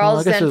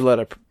 Charles I guess there's a lot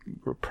of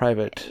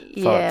private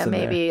thoughts in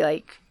maybe there.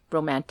 like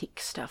romantic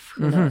stuff.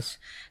 Who knows?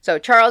 So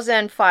Charles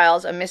then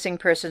files a missing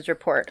persons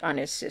report on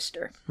his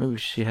sister. Maybe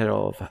she had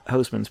all of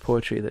Houseman's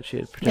poetry that she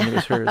had pretended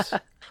was hers.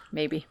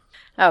 Maybe.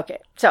 Okay,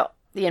 so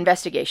the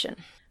investigation.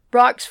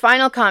 Brock's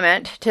final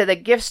comment to the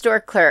gift store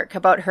clerk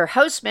about her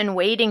houseman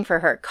waiting for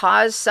her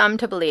caused some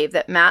to believe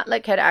that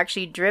Matlick had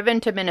actually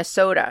driven to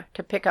Minnesota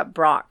to pick up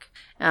Brock,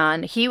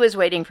 and he was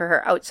waiting for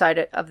her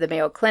outside of the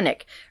Mayo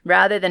Clinic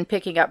rather than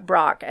picking up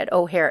Brock at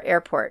O'Hare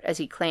Airport, as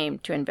he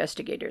claimed to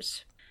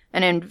investigators.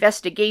 An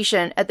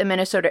investigation at the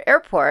Minnesota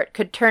airport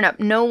could turn up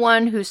no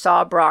one who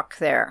saw Brock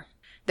there.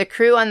 The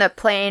crew on the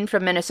plane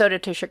from Minnesota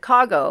to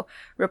Chicago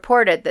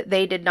reported that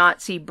they did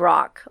not see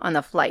Brock on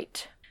the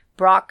flight.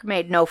 Brock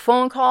made no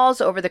phone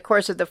calls over the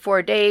course of the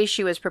 4 days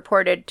she was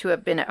purported to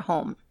have been at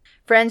home.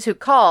 Friends who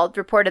called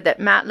reported that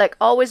Matlick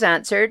always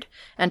answered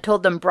and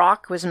told them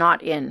Brock was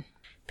not in.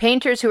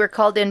 Painters who were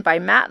called in by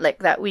Matlick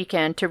that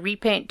weekend to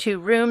repaint 2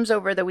 rooms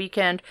over the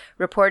weekend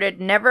reported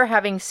never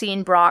having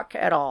seen Brock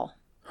at all.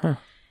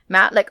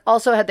 Matlick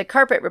also had the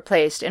carpet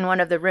replaced in one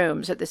of the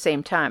rooms at the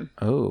same time.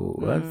 Oh,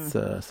 that's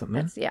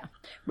something.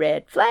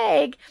 Red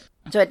flag.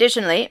 So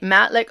additionally,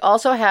 Matlick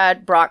also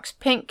had Brock's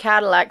pink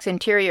Cadillac's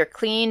interior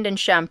cleaned and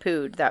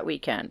shampooed that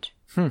weekend.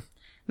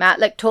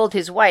 Matlick told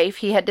his wife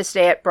he had to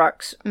stay at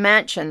Brock's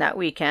mansion that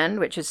weekend,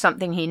 which is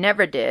something he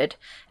never did,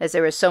 as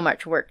there was so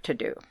much work to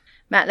do.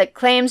 Matlick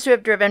claims to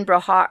have driven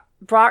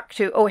Brock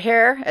to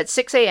O'Hare at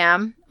 6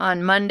 a.m.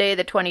 on Monday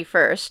the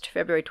 21st,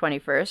 February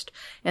 21st,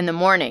 in the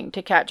morning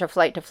to catch a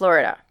flight to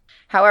Florida.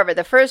 However,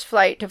 the first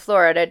flight to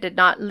Florida did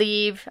not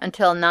leave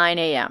until 9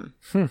 a.m.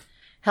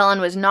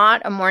 Helen was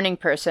not a morning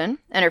person,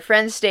 and her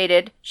friends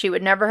stated she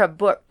would never have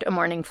booked a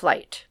morning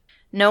flight.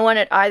 No one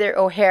at either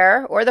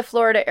O'Hare or the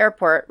Florida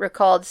airport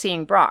recalled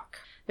seeing Brock.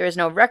 There is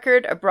no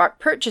record of Brock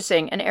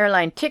purchasing an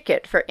airline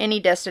ticket for any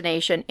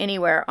destination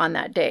anywhere on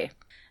that day.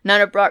 None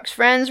of Brock's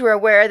friends were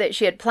aware that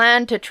she had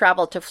planned to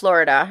travel to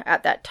Florida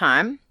at that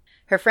time.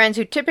 Her friends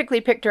who typically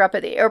picked her up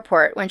at the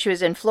airport when she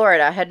was in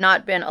Florida had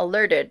not been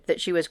alerted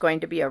that she was going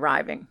to be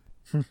arriving.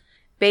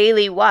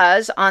 Bailey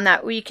was, on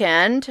that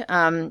weekend,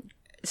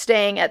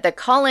 staying at the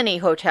Colony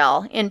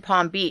Hotel in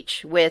Palm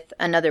Beach with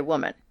another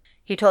woman.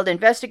 He told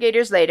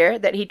investigators later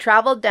that he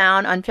traveled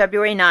down on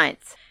February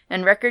 9th,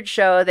 and records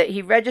show that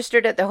he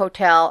registered at the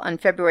hotel on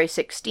February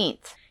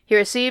 16th. He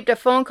received a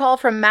phone call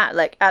from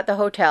Matlick at the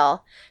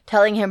hotel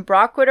telling him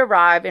Brock would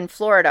arrive in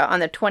Florida on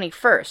the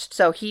 21st,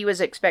 so he was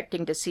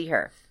expecting to see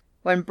her.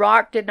 When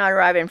Brock did not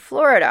arrive in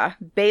Florida,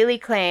 Bailey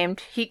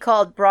claimed he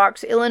called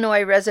Brock's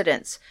Illinois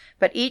residence,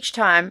 but each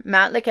time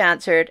Matlick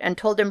answered and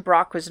told him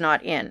Brock was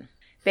not in.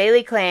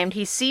 Bailey claimed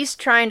he ceased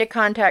trying to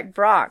contact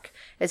Brock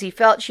as he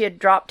felt she had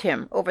dropped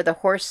him over the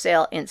horse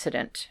sale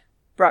incident.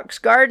 Brock's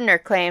gardener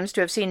claims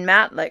to have seen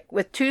Matlick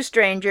with 2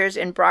 strangers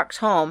in Brock's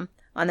home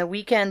on the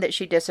weekend that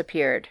she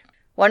disappeared.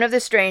 One of the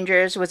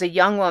strangers was a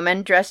young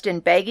woman dressed in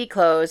baggy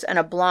clothes and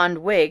a blonde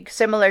wig,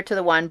 similar to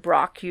the one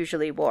Brock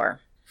usually wore.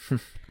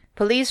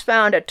 Police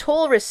found a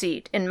toll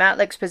receipt in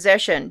Matlick's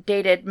possession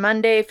dated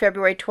Monday,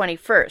 February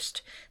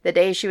 21st, the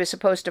day she was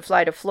supposed to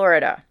fly to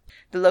Florida.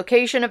 The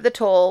location of the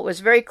toll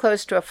was very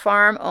close to a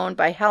farm owned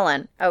by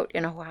Helen out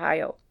in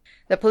Ohio.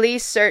 The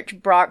police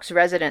searched Brock's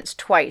residence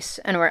twice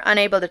and were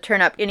unable to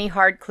turn up any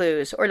hard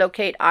clues or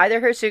locate either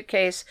her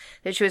suitcase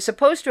that she was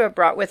supposed to have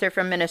brought with her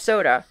from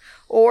Minnesota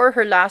or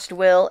her last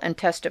will and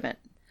testament.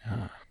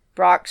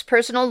 Brock's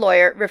personal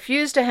lawyer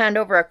refused to hand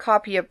over a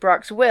copy of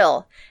Brock's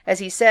will, as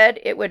he said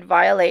it would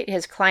violate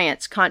his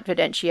client's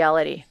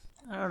confidentiality.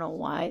 I don't know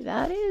why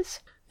that is.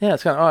 Yeah,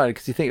 it's kind of odd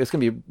because you think it's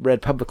going to be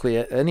read publicly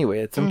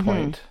anyway at some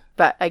point.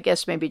 But I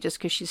guess maybe just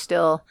because she's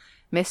still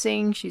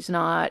missing, she's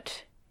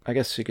not... I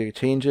guess she could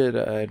change it.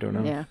 I don't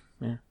know.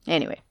 Yeah.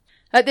 Anyway,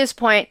 at this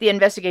point, the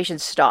investigation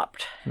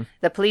stopped.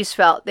 The police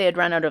felt they had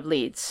run out of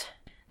leads.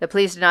 The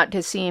police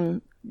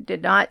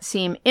did not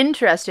seem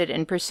interested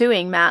in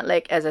pursuing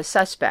Matlick as a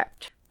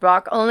suspect.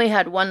 Brock only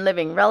had one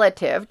living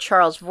relative,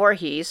 Charles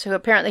Voorhees, who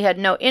apparently had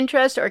no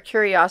interest or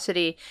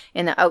curiosity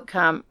in the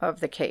outcome of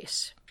the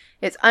case.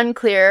 It's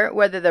unclear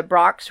whether the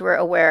Brocks were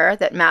aware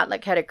that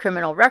Matlick had a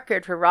criminal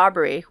record for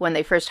robbery when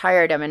they first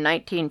hired him in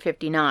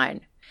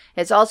 1959.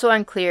 It's also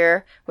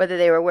unclear whether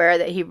they were aware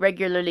that he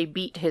regularly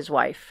beat his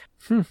wife.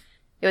 It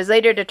was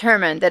later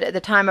determined that at the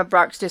time of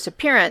Brock's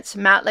disappearance,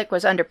 Matlick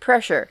was under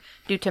pressure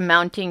due to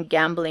mounting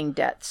gambling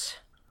debts.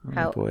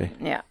 Oh, boy.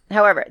 Yeah.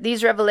 However,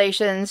 these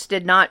revelations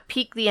did not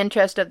pique the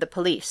interest of the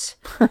police.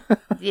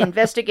 The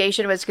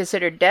investigation was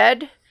considered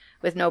dead,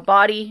 with no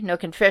body, no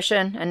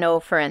confession, and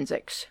no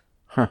forensics.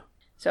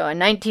 So in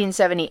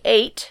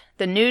 1978,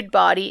 the nude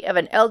body of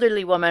an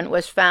elderly woman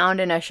was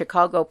found in a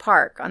Chicago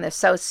park on the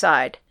south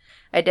side.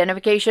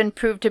 Identification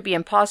proved to be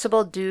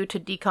impossible due to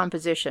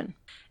decomposition.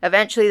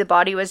 Eventually, the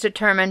body was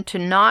determined to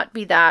not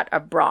be that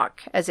of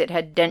Brock, as it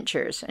had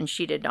dentures, and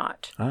she did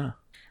not.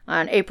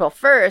 On April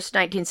 1st,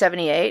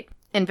 1978,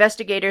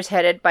 investigators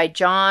headed by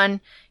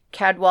John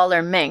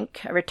Cadwallader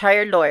Menck, a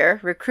retired lawyer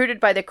recruited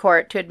by the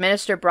court to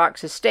administer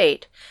Brock's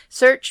estate,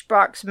 searched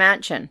Brock's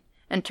mansion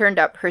and turned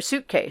up her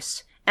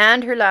suitcase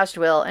and her last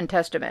will and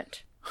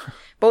testament.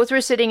 Both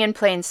were sitting in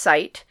plain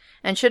sight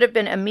and should have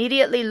been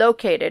immediately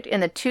located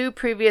in the two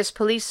previous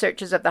police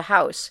searches of the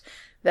house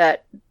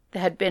that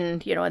had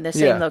been, in the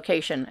same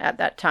location at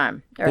that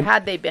time. Or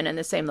had they been in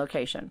the same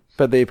location.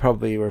 But they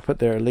probably were put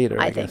there later,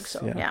 I think guess.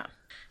 so, yeah.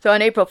 So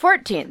on April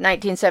 14th,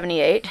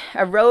 1978,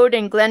 a road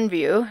in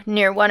Glenview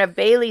near one of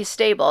Bailey's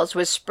stables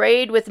was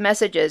sprayed with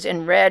messages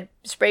in red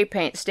spray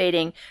paint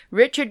stating,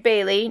 "Richard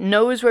Bailey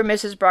knows where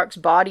Mrs. Brock's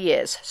body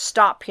is.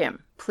 Stop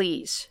him,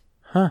 please."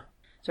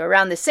 So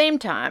around the same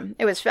time,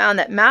 it was found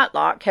that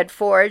Matlock had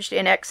forged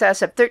in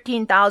excess of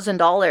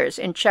 $13,000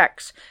 in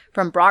checks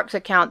from Brock's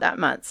account that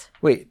month.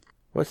 Wait,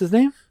 what's his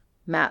name?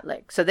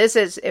 Matlick. So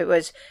it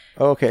was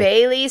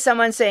Bailey,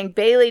 someone saying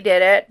Bailey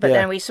did it, but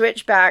then we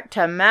switched back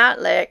to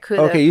Matlick,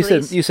 who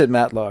you said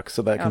Matlock,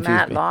 so that confused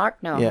me. Matlock?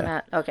 No,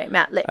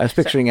 Matlick. I was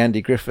picturing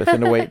Andy Griffith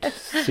in a white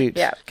suit.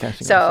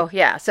 So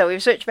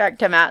we've switched back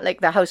to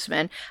Matlick, the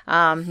houseman,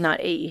 not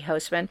A.E.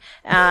 Houseman.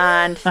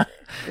 And I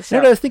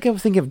was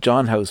thinking of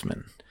John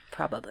Houseman.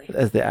 Probably.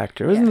 As the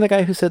actor. Wasn't the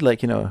guy who said,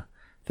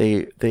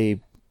 they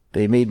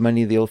made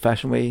money the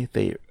old-fashioned way,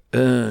 they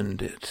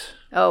earned it.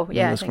 Oh,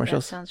 yeah, I think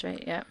that sounds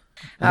right, yeah.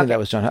 I think that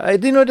was John. It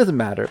doesn't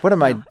matter. What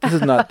am I? This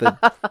is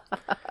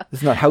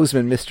not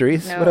Houseman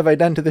Mysteries. No. What have I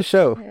done to the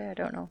show? Yeah, I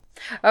don't know.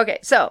 Okay,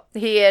 so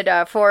he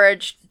had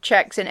forged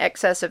checks in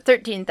excess of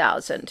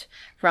 $13,000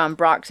 from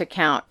Brock's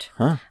account.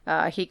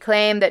 He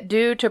claimed that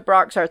due to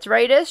Brock's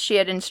arthritis, she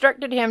had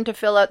instructed him to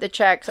fill out the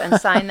checks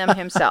and sign them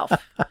himself.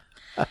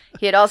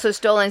 He had also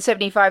stolen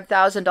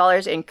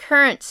 $75,000 in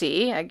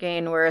currency,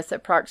 again worth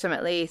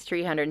approximately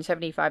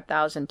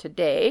 $375,000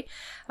 today.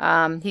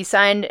 He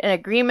signed an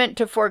agreement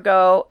to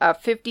forego a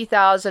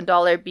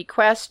 $50,000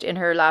 bequest in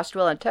her last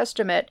will and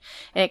testament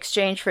in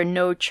exchange for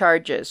no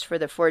charges for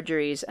the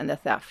forgeries and the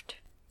theft.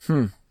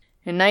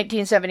 In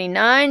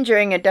 1979,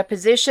 during a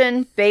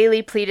deposition,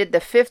 Bailey pleaded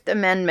the Fifth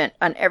Amendment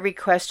on every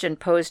question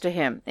posed to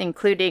him,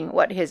 including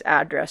what his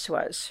address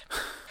was.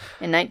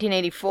 In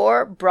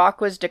 1984,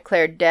 Brock was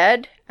declared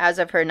dead as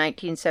of her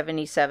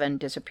 1977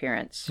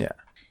 disappearance.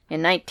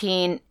 In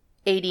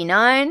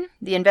 1989,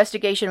 the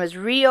investigation was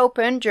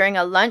reopened during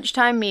a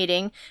lunchtime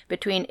meeting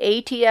between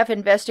ATF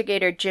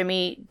investigator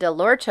Jimmy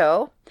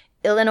Delorto,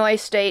 Illinois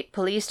State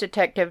Police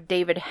Detective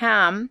David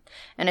Ham,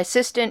 and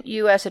Assistant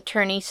U.S.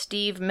 Attorney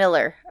Steve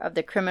Miller of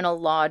the Criminal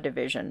Law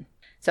Division.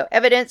 So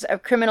evidence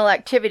of criminal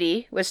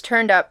activity was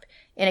turned up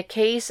in a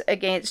case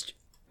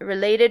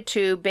related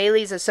to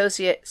Bailey's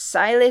associate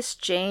Silas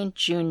Jane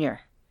Jr.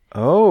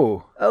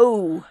 Oh.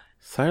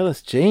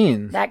 Silas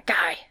Jane. That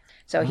guy.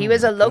 So he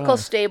was a local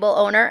stable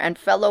owner and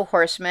fellow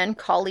horseman,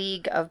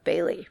 colleague of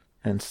Bailey.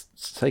 And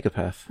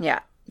psychopath. Yeah.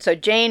 So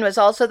Jane was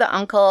also the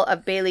uncle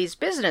of Bailey's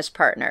business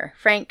partner,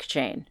 Frank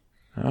Jane.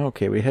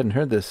 Okay, we hadn't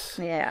heard this.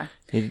 Yeah.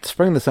 He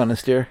sprung this on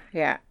us, dear.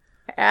 Yeah.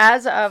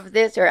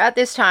 At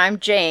this time,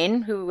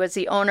 Jane, who was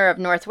the owner of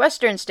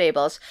Northwestern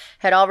Stables,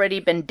 had already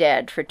been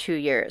dead for 2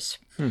 years.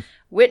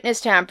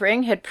 Witness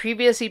tampering had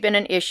previously been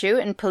an issue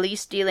in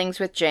police dealings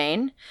with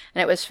Jane,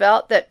 and it was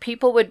felt that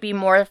people would be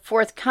more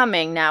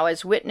forthcoming now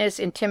as witness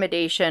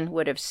intimidation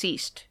would have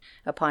ceased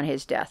upon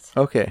his death.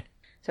 Okay.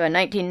 So in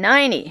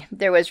 1990,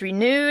 there was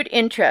renewed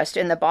interest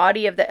in the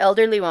body of the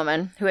elderly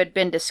woman who had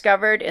been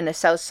discovered in the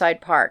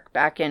Southside Park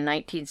back in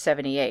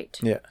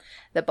 1978. Yeah.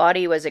 The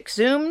body was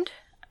exhumed.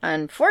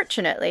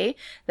 Unfortunately,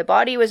 the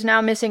body was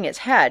now missing its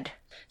head,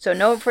 so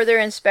no further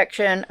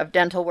inspection of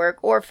dental work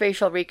or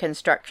facial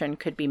reconstruction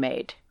could be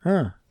made.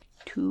 Huh.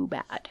 Too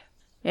bad.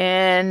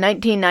 In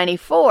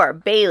 1994,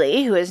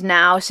 Bailey, who is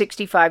now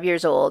 65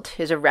 years old,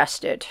 is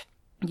arrested.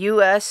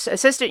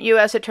 Assistant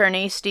U.S.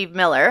 Attorney Steve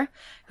Miller,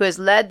 who has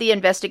led the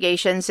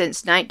investigation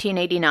since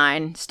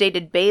 1989,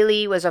 stated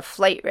Bailey was a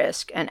flight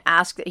risk and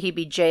asked that he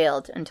be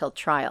jailed until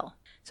trial.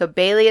 So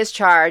Bailey is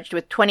charged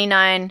with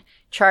 29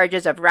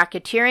 charges of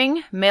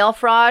racketeering, mail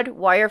fraud,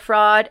 wire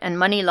fraud, and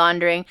money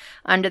laundering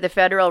under the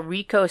federal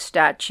RICO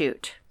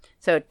statute.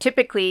 So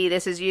typically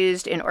this is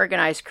used in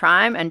organized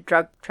crime and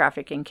drug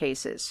trafficking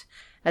cases,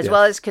 as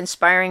well as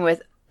conspiring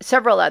with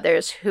several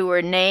others who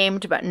were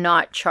named but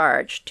not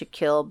charged to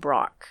kill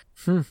Brock.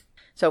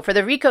 So for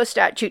the RICO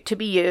statute to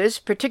be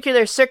used,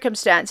 particular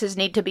circumstances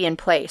need to be in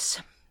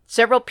place.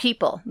 Several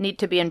people need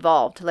to be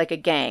involved, like a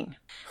gang.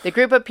 The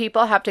group of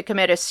people have to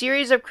commit a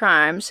series of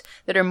crimes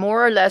that are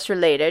more or less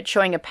related,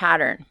 showing a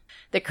pattern.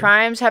 The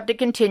crimes have to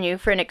continue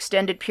for an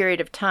extended period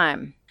of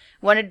time.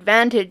 One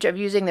advantage of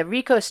using the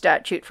RICO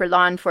statute for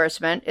law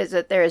enforcement is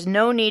that there is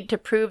no need to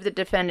prove the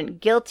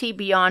defendant guilty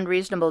beyond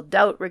reasonable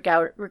doubt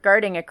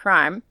regarding a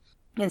crime.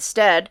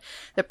 Instead,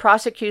 the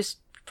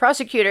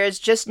prosecutors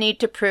just need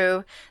to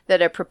prove that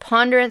through a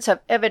preponderance of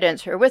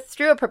evidence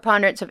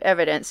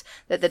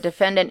that the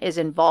defendant is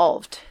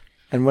involved.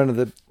 And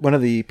one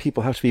of the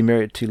people have to be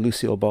married to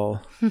Lucille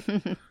Ball.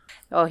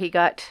 Oh, he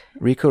got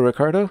Rico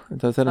Ricardo?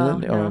 Is that no,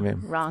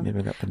 wrong. Maybe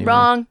I got the name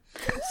wrong.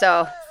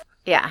 So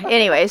yeah.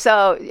 Anyway,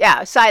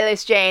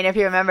 Silas Jane, if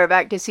you remember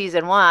back to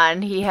season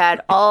 1, he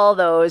had all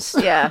those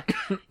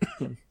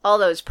all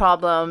those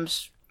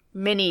problems,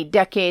 many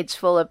decades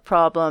full of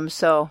problems.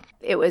 So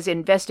it was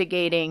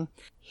investigating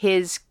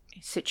his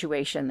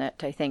situation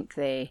that I think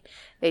they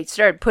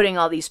started putting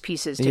all these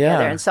pieces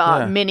together and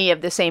saw many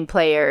of the same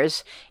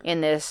players in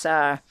this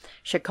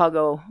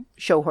Chicago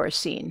show horse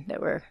scene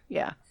that were,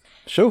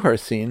 Show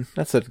horse scene?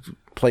 That's a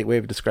polite way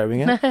of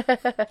describing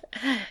it.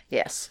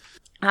 Yes.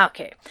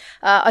 Okay.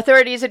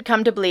 Authorities had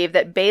come to believe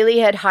that Bailey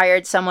had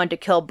hired someone to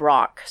kill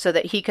Brock so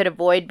that he could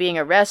avoid being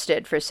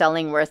arrested for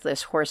selling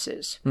worthless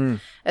horses.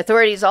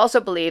 Authorities also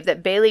believed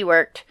that Bailey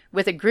worked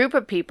with a group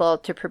of people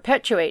to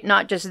perpetuate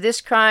not just this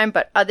crime,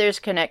 but others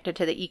connected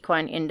to the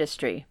equine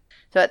industry.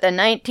 So at the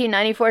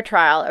 1994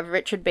 trial of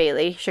Richard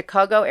Bailey,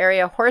 Chicago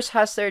area horse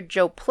hustler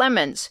Joe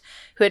Plemons,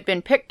 who had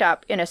been picked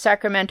up in by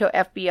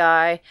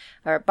the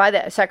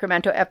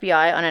Sacramento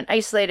FBI on an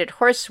isolated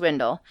horse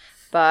swindle,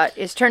 but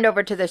is turned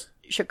over to the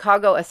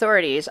Chicago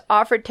authorities,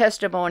 offered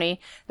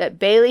testimony that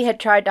Bailey had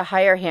tried to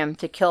hire him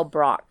to kill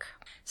Brock.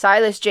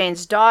 Silas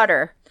Jane's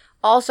daughter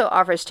also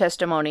offers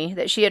testimony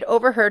that she had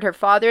overheard her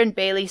father and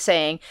Bailey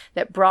saying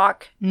that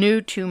Brock knew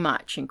too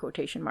much, in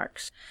quotation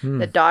marks.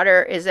 The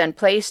daughter is then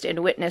placed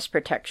in witness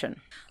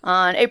protection.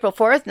 On April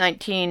 4th,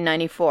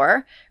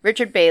 1994,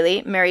 Richard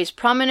Bailey marries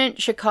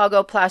prominent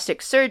Chicago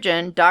plastic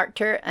surgeon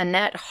Dr.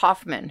 Annette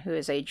Hoffman, who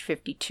is age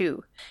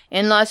 52,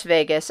 in Las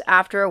Vegas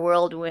after a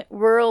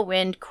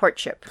whirlwind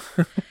courtship.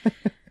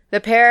 The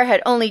pair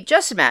had only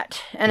just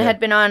met and had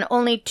been on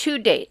only 2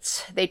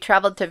 dates. They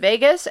traveled to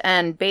Vegas,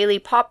 and Bailey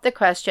popped the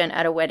question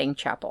at a wedding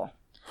chapel.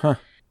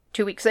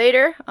 2 weeks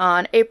later,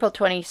 on April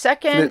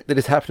 22nd... So they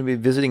just happened to be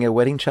visiting a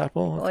wedding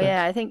chapel? Oh,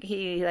 yeah, I think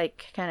he,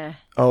 kind of...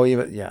 Oh,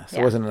 yeah, so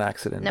it wasn't an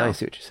accident. No. I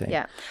see what you're saying.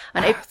 Yeah.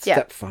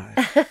 Step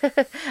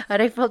 5.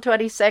 On April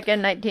 22nd,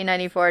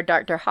 1994,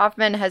 Dr.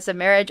 Hoffman has the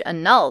marriage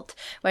annulled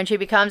when she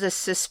becomes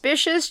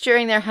suspicious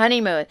during their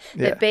honeymoon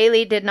that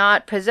Bailey did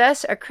not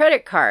possess a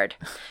credit card.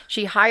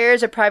 She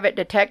hires a private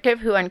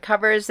detective who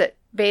uncovers that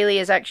Bailey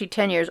is actually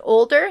 10 years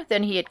older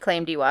than he had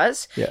claimed he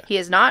was. Yeah. He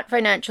is not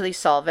financially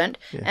solvent,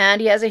 and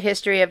he has a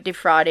history of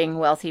defrauding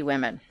wealthy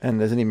women.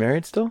 And isn't he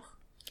married still?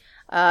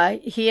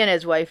 He and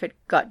his wife had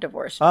got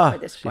divorced by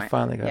this point. She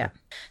finally got it.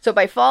 So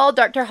by fall,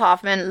 Dr.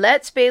 Hoffman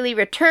lets Bailey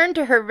return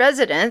to her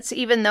residence,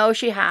 even though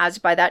she has,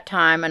 by that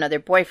time, another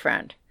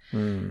boyfriend.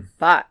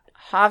 But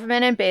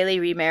Hoffman and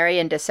Bailey remarry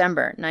in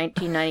December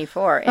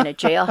 1994 in a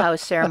jailhouse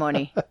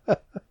ceremony.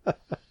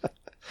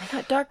 I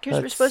thought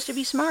doctors were supposed to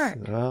be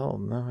smart. Well,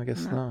 no, I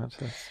guess not.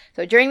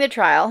 So during the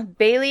trial,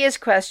 Bailey is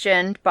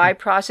questioned by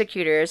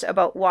prosecutors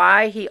about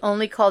why he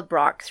only called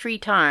Brock 3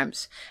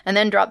 times and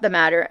then dropped the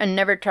matter and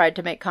never tried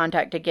to make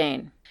contact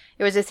again.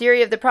 It was a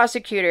theory of the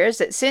prosecutors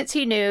that since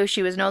he knew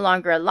she was no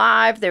longer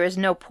alive, there was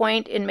no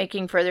point in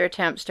making further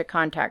attempts to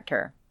contact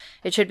her.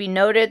 It should be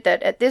noted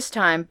that at this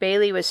time,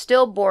 Bailey was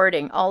still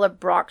boarding all of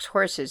Brock's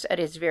horses at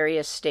his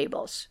various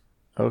stables.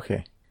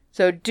 Okay.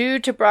 So due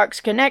to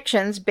Brock's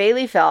connections,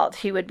 Bailey felt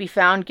he would be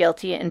found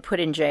guilty and put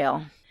in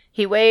jail.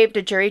 He waived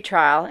a jury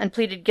trial and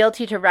pleaded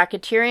guilty to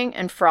racketeering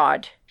and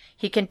fraud.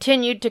 He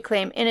continued to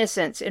claim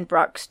innocence in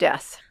Brock's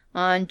death.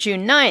 On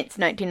June 9th,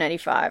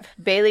 1995,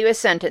 Bailey was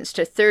sentenced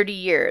to 30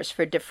 years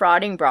for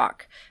defrauding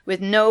Brock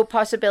with no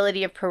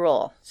possibility of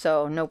parole.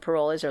 So no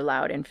parole is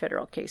allowed in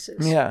federal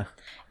cases. Yeah.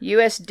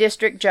 U.S.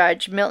 District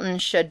Judge Milton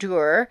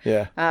Shadur,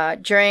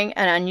 during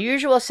an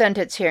unusual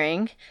sentence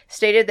hearing,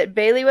 stated that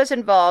Bailey was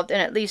involved in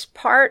at least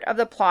part of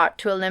the plot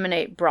to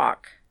eliminate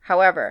Brock.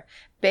 However,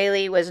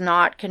 Bailey was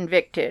not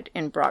convicted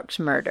in Brock's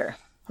murder.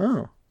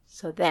 Oh.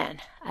 So then,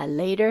 a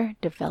later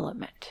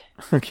development.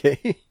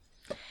 Okay.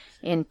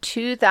 In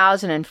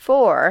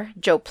 2004,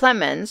 Joe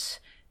Plemons,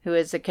 who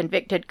is the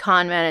convicted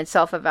conman and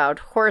self-avowed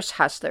horse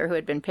hustler who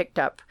had been picked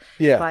up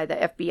by the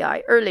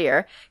FBI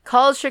earlier,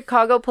 called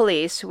Chicago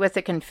police with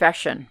a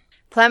confession.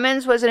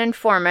 Plemons was an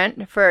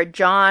informant for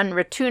John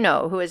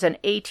Rotuno, who is an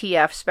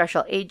ATF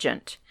special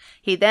agent.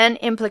 He then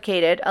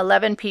implicated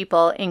 11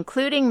 people,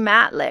 including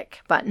Matlick,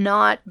 but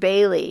not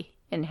Bailey,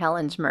 in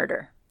Helen's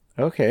murder.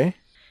 Okay.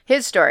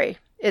 His story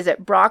is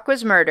that Brock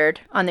was murdered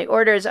on the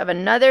orders of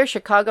another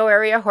Chicago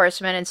area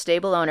horseman and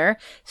stable owner,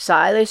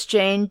 Silas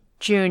Jane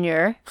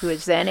Jr., who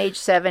was then age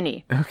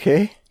 70.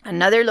 Okay.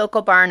 Another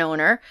local barn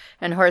owner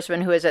and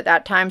horseman who was at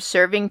that time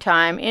serving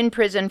time in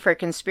prison for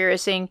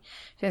conspiracy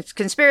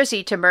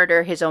to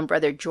murder his own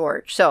brother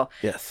George. So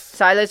yes.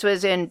 Silas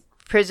was in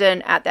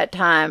prison at that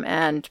time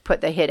and put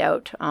the hit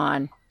out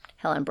on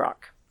Helen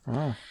Brock.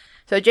 Oh.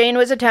 So Jane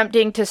was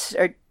attempting to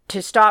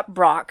stop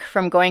Brock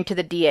from going to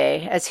the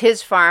DA, as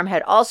his farm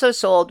had also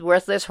sold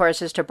worthless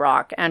horses to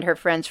Brock and her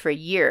friends for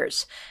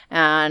years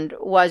and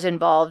was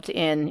involved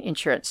in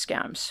insurance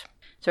scams.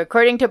 So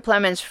according to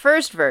Plemons'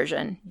 first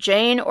version,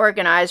 Jane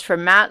organized for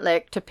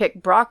Matlick to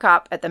pick Brock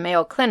up at the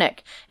Mayo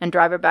Clinic and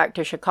drive her back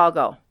to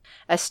Chicago.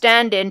 A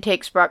stand-in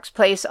takes Brock's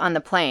place on the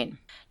plane.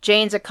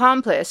 Jane's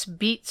accomplice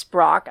beats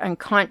Brock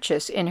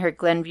unconscious in her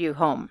Glenview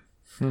home.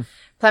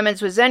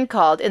 Plemons was then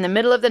called in the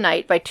middle of the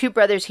night by two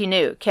brothers he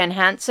knew, Ken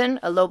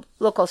Hansen, a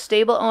local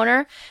stable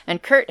owner,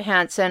 and Kurt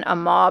Hansen, a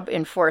mob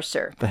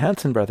enforcer. The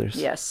Hansen brothers.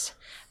 Yes.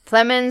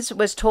 Plemons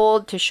was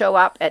told to show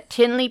up at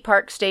Tinley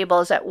Park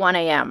Stables at 1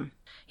 a.m.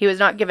 He was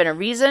not given a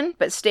reason,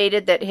 but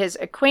stated that his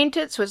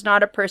acquaintance was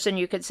not a person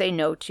you could say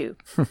no to.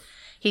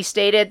 He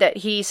stated that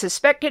he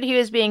suspected he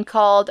was being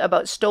called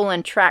about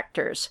stolen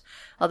tractors,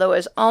 although it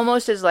was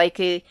almost as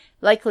likely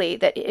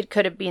that he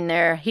could have been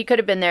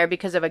there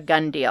because of a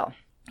gun deal.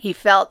 He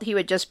felt he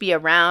would just be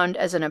around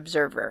as an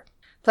observer.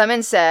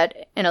 Plemons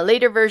said, in a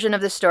later version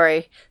of the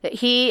story, that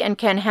he and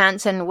Ken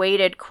Hansen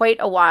waited quite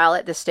a while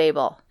at the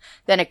stable.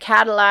 Then a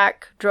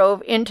Cadillac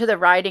drove into the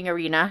riding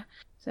arena,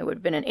 so it would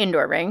have been an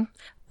indoor ring,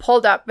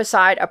 pulled up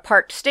beside a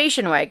parked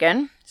station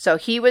wagon, so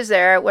he was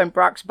there when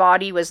Brock's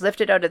body was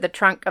lifted out of the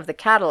trunk of the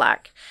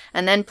Cadillac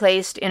and then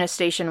placed in a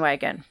station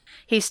wagon.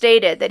 He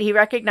stated that he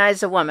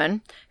recognized a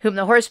woman, whom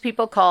the horse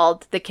people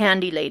called the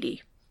Candy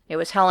Lady. It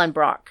was Helen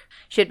Brock.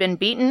 She had been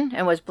beaten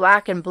and was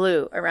black and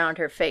blue around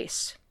her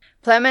face.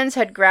 Plemons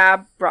had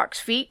grabbed Brock's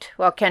feet,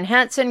 while Ken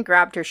Hansen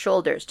grabbed her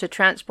shoulders to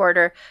transport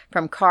her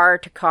from car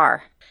to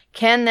car.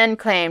 Ken then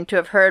claimed to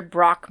have heard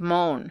Brock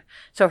moan,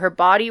 so her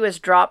body was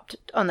dropped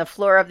on the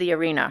floor of the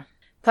arena.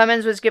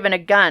 Plemons was given a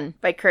gun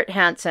by Kurt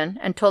Hansen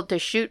and told to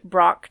shoot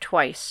Brock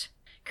twice.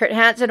 Kurt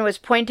Hansen was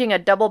pointing a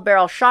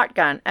double-barrel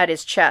shotgun at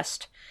his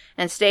chest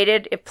and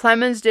stated if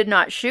Plemons did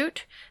not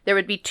shoot, there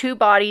would be two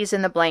bodies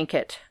in the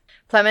blanket.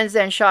 Plemons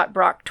then shot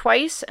Brock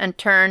twice and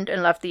turned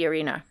and left the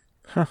arena.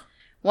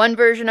 One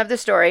version of the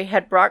story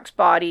had Brock's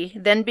body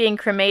then being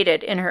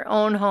cremated in her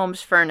own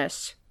home's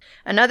furnace.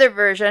 Another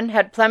version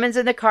had Plemons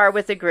in the car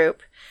with the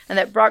group, and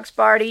that Brock's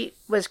body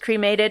was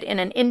cremated in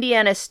an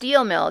Indiana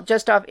steel mill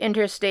just off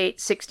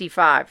Interstate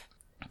 65.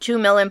 2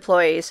 mill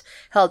employees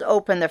held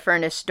open the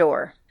furnace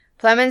door.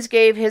 Plemons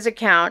gave his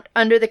account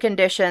under the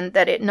condition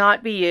that it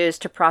not be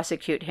used to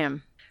prosecute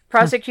him.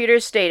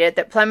 Prosecutors stated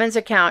that Plemons'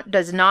 account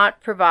does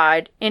not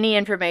provide any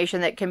information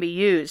that can be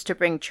used to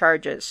bring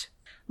charges.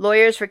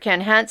 Lawyers for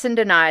Ken Hansen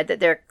denied that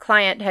their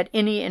client had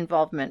any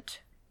involvement.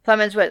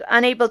 Plemons was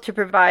unable to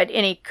provide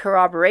any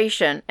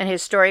corroboration, and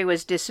his story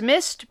was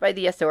dismissed by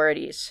the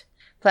authorities.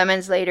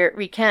 Plemons later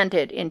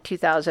recanted in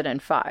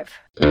 2005.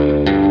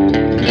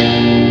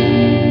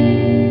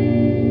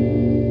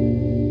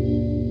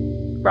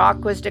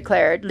 Brock was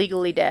declared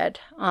legally dead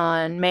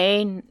on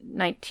May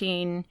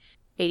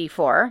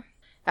 1984.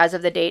 As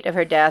of the date of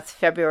her death,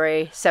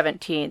 February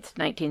 17th,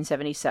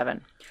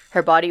 1977.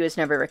 Her body was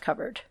never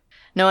recovered.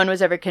 No one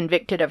was ever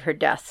convicted of her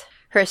death.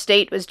 Her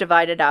estate was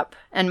divided up,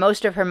 and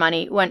most of her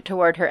money went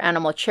toward her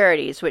animal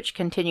charities, which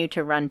continue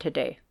to run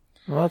today.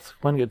 Well, that's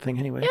one good thing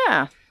anyway.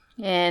 Yeah.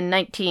 In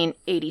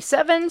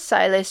 1987,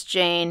 Silas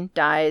Jane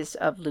dies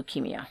of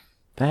leukemia.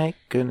 Thank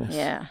goodness.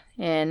 Yeah.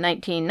 In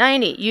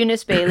 1990,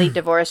 Eunice Bailey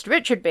divorced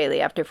Richard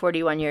Bailey after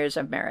 41 years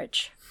of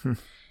marriage.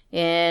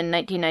 In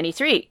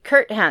 1993,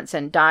 Kurt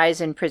Hansen dies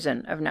in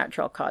prison of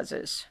natural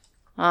causes.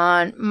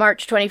 On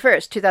March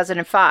 21st,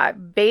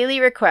 2005, Bailey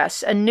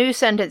requests a new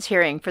sentence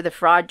hearing for the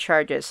fraud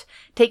charges,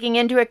 taking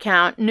into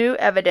account new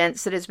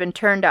evidence that has been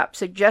turned up,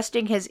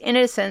 suggesting his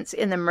innocence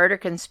in the murder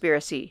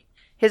conspiracy.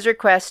 His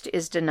request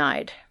is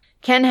denied.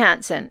 Ken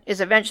Hansen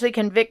is eventually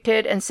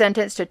convicted and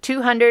sentenced to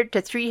 200 to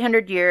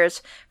 300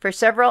 years for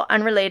several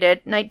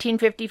unrelated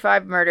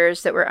 1955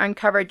 murders that were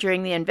uncovered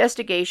during the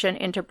investigation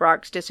into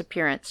Brock's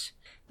disappearance.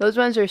 Those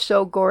ones are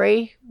so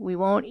gory, we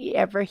won't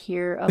ever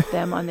hear of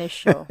them on this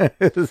show.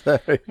 Is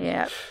that right?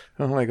 Yeah.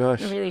 Oh my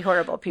gosh. Really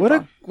horrible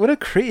people.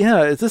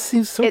 It just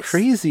seems so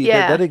crazy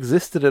that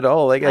existed at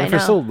all, like, and for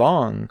so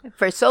long.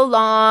 For so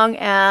long,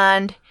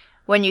 and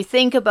when you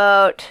think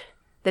about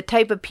the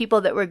type of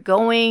people that were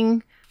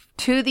going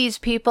to these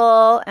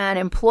people and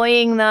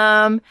employing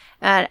them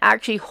and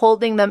actually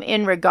holding them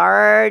in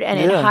regard and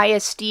in high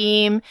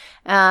esteem,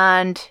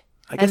 and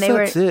I guess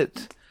that's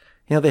it.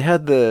 You know, they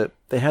had the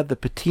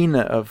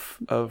patina of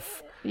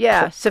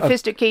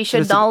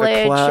sophistication,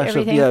 knowledge,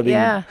 everything.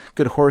 Being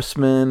good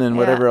horsemen and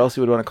whatever else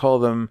you would want to call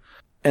them.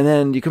 And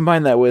then you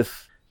combine that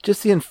with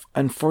just the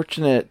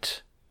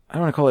unfortunate, I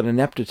don't want to call it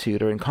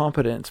ineptitude or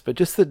incompetence, but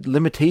just the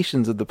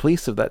limitations of the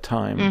police of that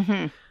time.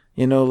 Mm-hmm.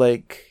 You know,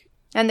 like...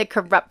 And the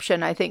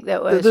corruption, I think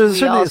that was,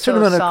 we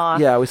also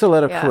saw. We saw a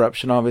lot of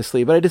corruption,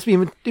 obviously. But I just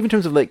even in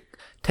terms of, like,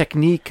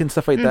 technique and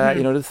stuff like that,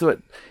 you know, this is what,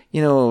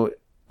 you know,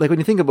 like when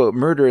you think about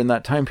murder in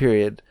that time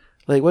period,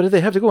 like, what did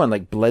they have to go on?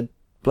 Like, blood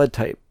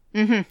type.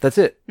 Mm-hmm. That's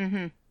it.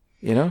 Mm-hmm.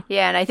 You know?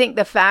 Yeah, and I think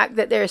the fact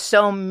that there's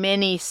so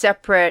many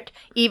separate,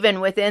 even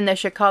within the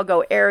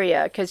Chicago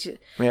area, because...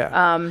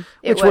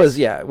 which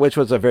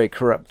was a very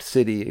corrupt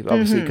city,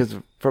 obviously, because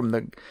from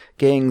the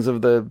gangs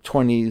of the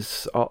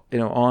 20s, you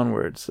know,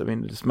 onwards. I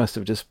mean, it just must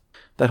have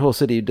that whole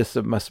city just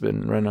must have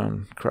been run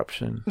on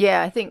corruption.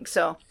 Yeah, I think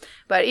so.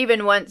 But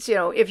even once, you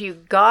know, if you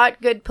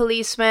got good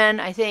policemen,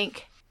 I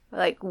think...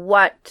 Like,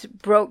 what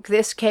broke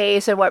this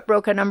case and what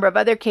broke a number of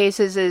other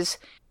cases is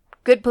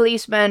good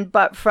policemen,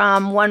 but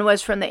one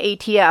was from the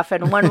ATF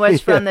and one was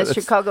from the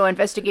Chicago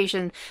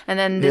investigation, and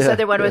then this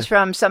other one was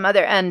from some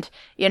other, and,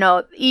 you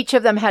know, each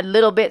of them had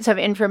little bits of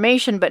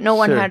information, but no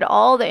one had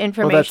all the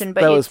information.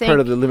 That was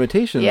part of the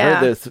limitations, right?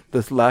 There's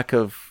this lack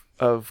of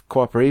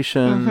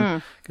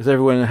cooperation, because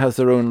everyone has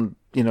their own,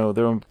 you know,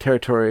 their own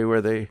territory where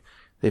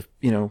they've,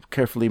 you know,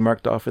 carefully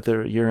marked off with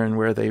their urine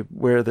where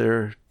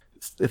their...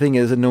 The thing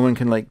is that no one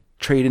can, like,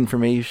 trade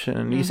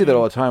information. You see that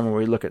all the time when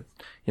we look at,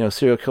 you know,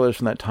 serial killers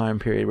from that time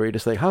period where you're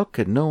just like, how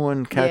could no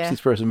one catch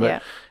this person?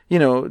 But, you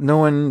know, no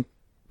one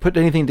put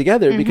anything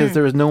together because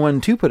there was no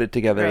one to put it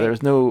together. Right. There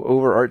was no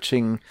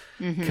overarching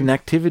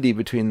connectivity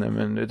between them.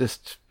 And it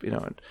just, you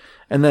know,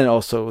 and then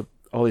also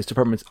all these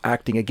departments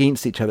acting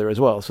against each other as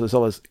well. So there's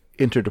all this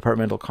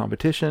interdepartmental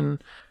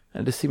competition.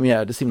 And it just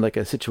seemed like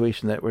a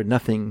situation where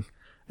nothing...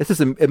 It's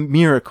just a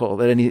miracle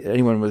that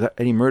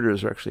any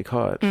murders were actually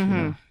caught.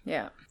 Mm-hmm. You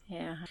know?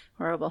 Yeah,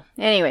 horrible.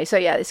 Anyway, so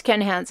this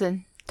Ken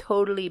Hansen,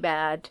 totally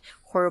bad,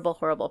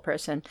 horrible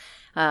person.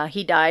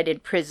 He died in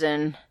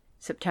prison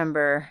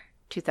September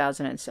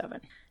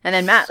 2007. And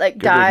then Matlick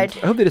died.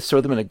 I hope they just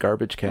throw them in a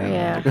garbage can.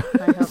 Yeah,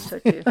 I hope so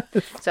too.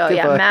 So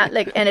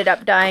Matlick ended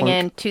up dying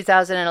in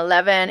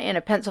 2011 in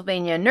a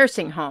Pennsylvania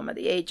nursing home at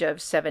the age of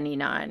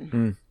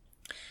 79.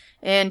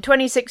 In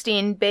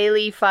 2016,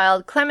 Bailey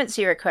filed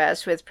clemency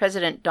requests with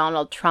President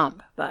Donald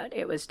Trump, but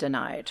it was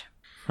denied.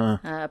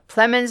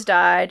 Plemons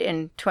died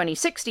in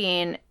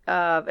 2016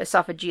 of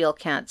esophageal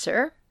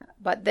cancer.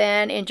 But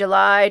then in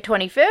July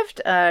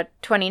 25th,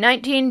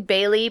 2019,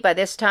 Bailey, by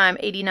this time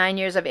 89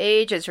 years of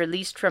age, is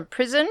released from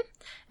prison.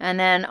 And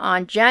then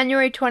on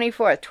January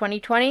 24th,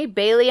 2020,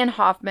 Bailey and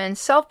Hoffman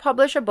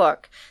self-publish a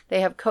book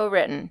they have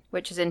co-written,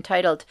 which is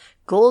entitled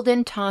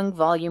Golden Tongue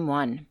Volume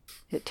 1.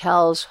 It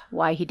tells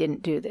why he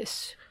didn't do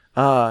this.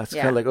 It's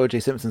kind of like O.J.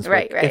 Simpson's book,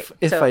 right.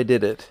 If I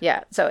Did It.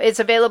 Yeah, so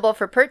it's available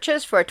for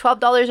purchase for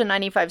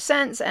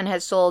 $12.95 and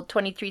has sold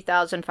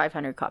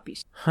 23,500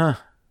 copies.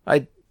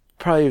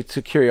 Probably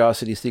to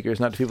curiosity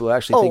seekers, not to people who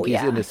actually think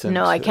he's innocent.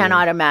 No, I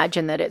cannot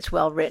imagine that it's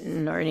well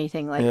written or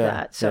anything like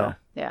that. So,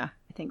 I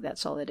think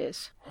that's all it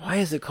is. Why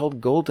is it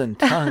called Golden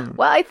Tongue?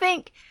 Well, I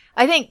think,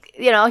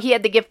 you know, he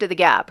had the gift of the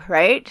gab,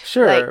 right?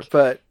 Sure,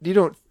 but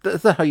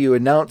that's not how you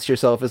announce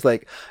yourself. It's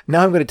like,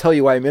 now I'm going to tell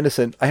you why I'm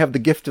innocent. I have the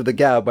gift of the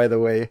gab, by the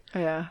way.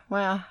 Yeah,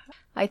 well,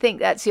 I think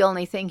that's the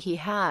only thing he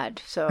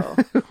had, so.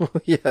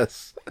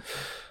 Yes,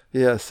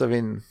 I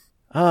mean,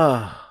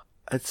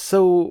 it's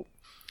so,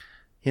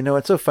 you know,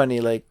 it's so funny,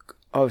 like,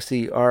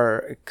 obviously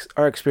our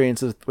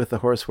experiences with the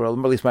horse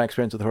world, at least my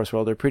experience with the horse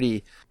world, are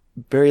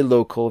very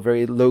local,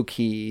 very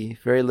low-key,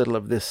 very little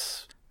of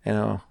this, you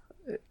know.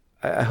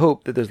 I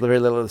hope that there's very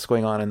little of this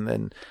going on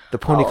in the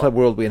pony club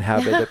world we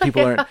inhabit, that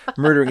people aren't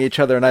murdering each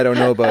other and I don't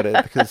know about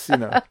it, because, you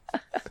know,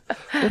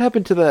 what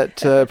happened to that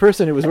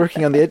person who was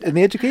working on in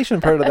the education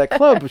part of that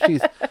club? She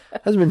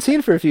hasn't been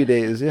seen for a few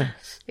days,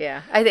 yes.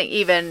 Yeah, I think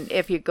even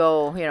if you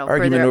go,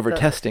 Argument further over up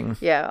testing.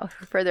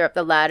 further up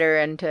the ladder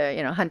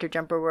into, hunter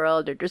jumper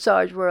world or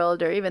dressage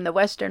world or even the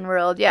Western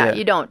world, Yeah.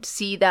 you don't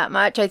see that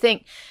much. I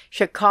think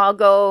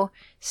Chicago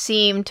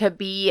seemed to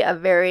be a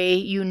very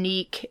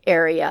unique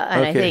area,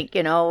 and I think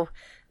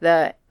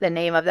the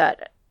name of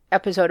that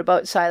episode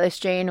about Silas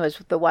Jane was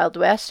the Wild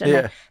West,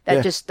 and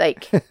that just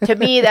to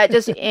me that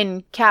just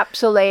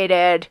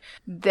encapsulated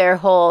their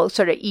whole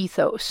sort of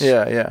ethos.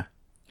 Yeah.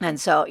 And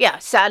so,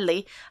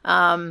 sadly,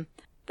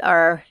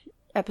 our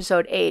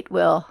episode 8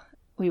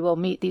 we will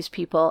meet these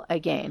people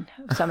again,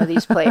 some of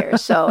these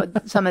players. So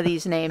some of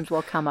these names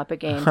will come up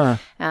again,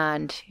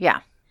 and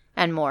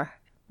more.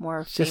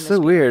 It's just so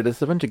weird.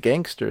 It's a bunch of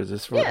gangsters.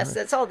 Yes,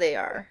 that's all they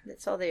are.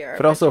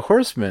 But also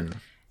horsemen.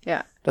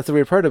 Yeah. That's the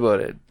weird part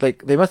about it.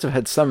 Like, they must have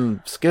had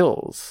some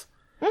skills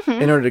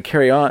in order to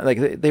carry on.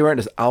 Like, they weren't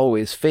just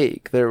always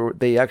fake.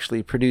 They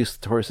actually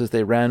produced horses.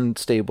 They ran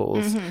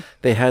stables.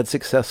 They had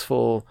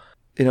successful,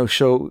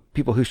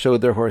 people who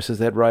showed their horses.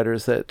 They had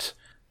riders that,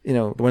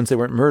 the ones they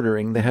weren't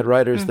murdering. They had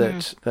riders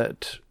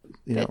that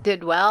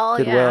did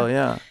well. Well,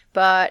 yeah.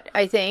 But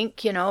I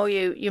think,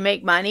 you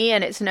make money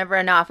and it's never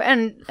enough.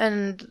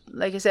 And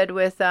like I said,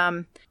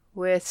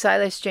 with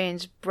Silas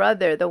Jane's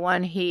brother, the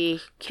one he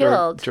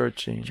killed, George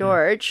Jane.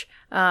 George.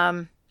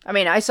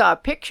 I saw a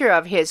picture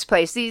of his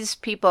place. These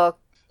people,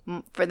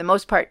 for the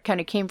most part,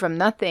 kind of came from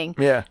nothing.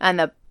 Yeah. And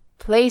the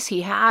place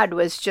he had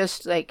was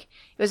just like,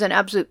 it was an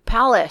absolute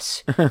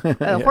palace,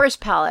 a horse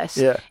palace.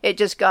 Yeah. It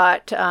just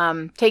got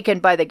taken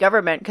by the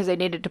government because they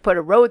needed to put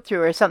a road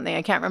through or something.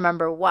 I can't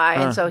remember why.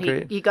 And so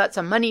he got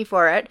some money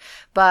for it.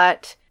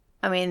 But,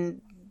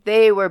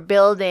 they were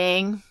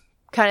building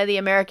kind of the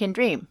American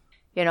dream,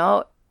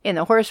 in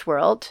the horse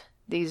world,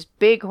 these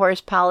big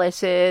horse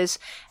palaces,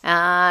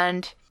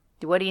 and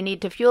what do you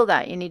need to fuel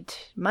that? You need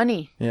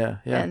money. Yeah.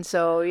 And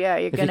so,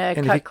 you're going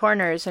to cut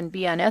corners and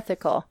be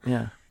unethical.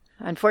 Yeah.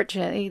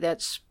 Unfortunately,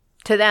 that's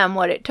to them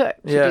what it took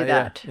to do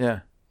that. Yeah.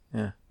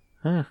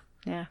 Huh.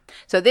 Yeah.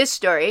 So this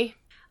story,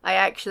 I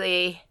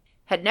actually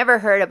had never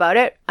heard about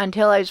it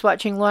until I was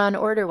watching Law and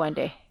Order one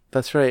day.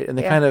 That's right. And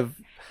they kind of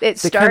It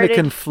they kind of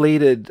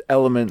conflated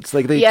elements.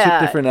 Like they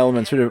took different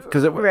elements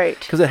because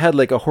it had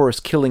like a horse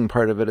killing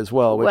part of it as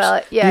well.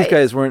 Which these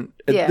guys weren't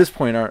at this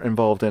point aren't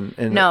involved in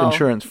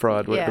insurance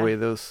fraud. The way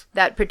those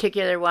that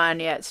particular one,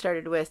 it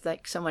started with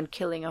like someone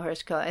killing a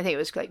horse. I think it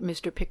was like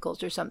Mr.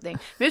 Pickles or something.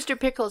 Mr.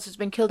 Pickles has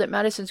been killed at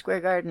Madison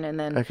Square Garden, and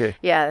then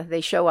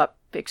they show up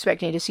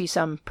expecting to see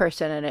some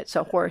person, and it's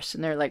a horse,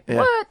 and they're like,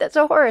 "What? That's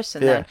a horse!"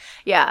 And then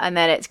and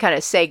then it's kind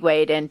of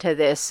segued into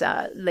this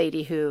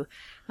lady who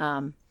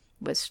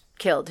was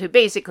killed, who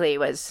basically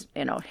was,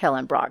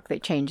 Helen Brock. They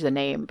changed the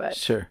name,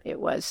 but it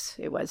was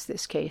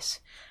this case.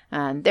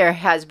 And there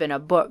has been a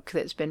book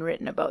that's been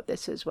written about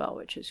this as well,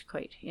 which is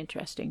quite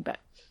interesting. But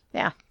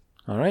yeah.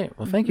 All right.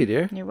 Well, thank you,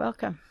 dear. You're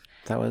welcome.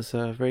 That was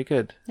very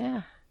good.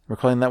 Yeah. We're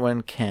calling that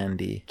one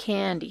Candy.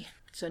 Candy.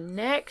 So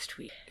next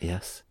week.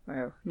 Yes.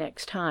 Or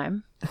next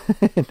time.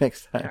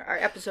 Next time. Our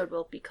episode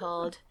will be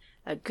called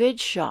A Good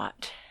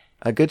Shot.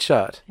 A Good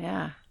Shot.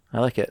 Yeah. I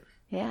like it.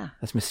 Yeah.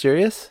 That's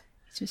mysterious.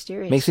 It's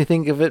mysterious. Makes me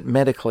think of it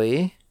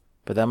medically,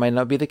 but that might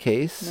not be the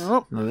case.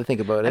 Nope. Now that I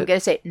think about it. I'm going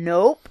to say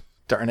nope.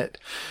 Darn it.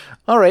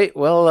 All right.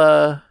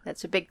 Well,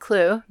 that's a big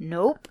clue.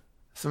 Nope.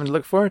 Something to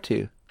look forward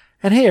to.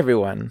 And hey,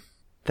 everyone.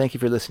 Thank you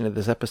for listening to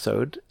this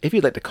episode. If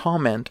you'd like to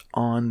comment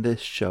on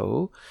this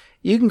show,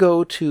 you can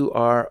go to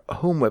our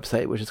home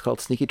website, which is called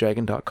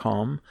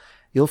sneakydragon.com.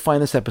 You'll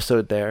find this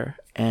episode there,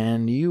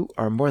 and you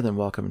are more than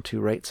welcome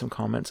to write some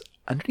comments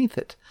underneath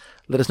it.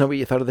 Let us know what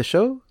you thought of the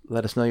show.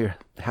 Let us know you're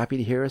happy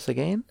to hear us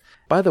again.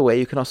 By the way,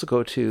 you can also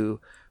go to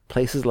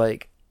places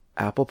like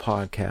Apple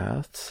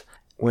Podcasts,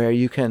 where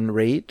you can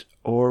rate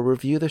or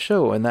review the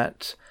show, and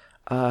that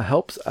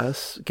helps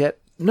us get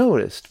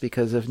noticed,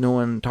 because if no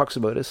one talks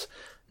about us,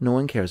 no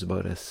one cares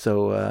about us.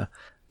 So,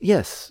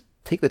 yes,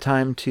 take the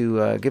time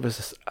to give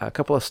us a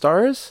couple of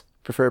stars,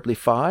 preferably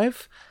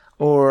 5,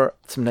 or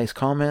some nice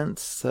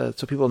comments so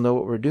people know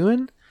what we're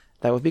doing.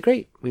 That would be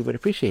great. We would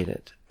appreciate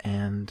it.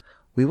 And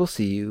we will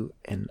see you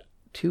in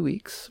 2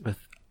 weeks with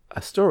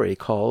a story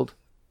called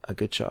A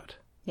Good Shot.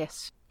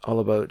 Yes. All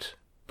about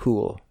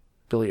pool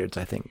billiards,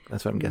 I think.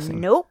 That's what I'm guessing.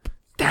 Nope.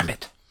 Damn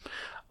it.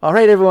 All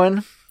right,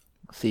 everyone.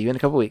 See you in a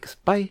couple weeks.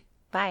 Bye.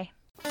 Bye.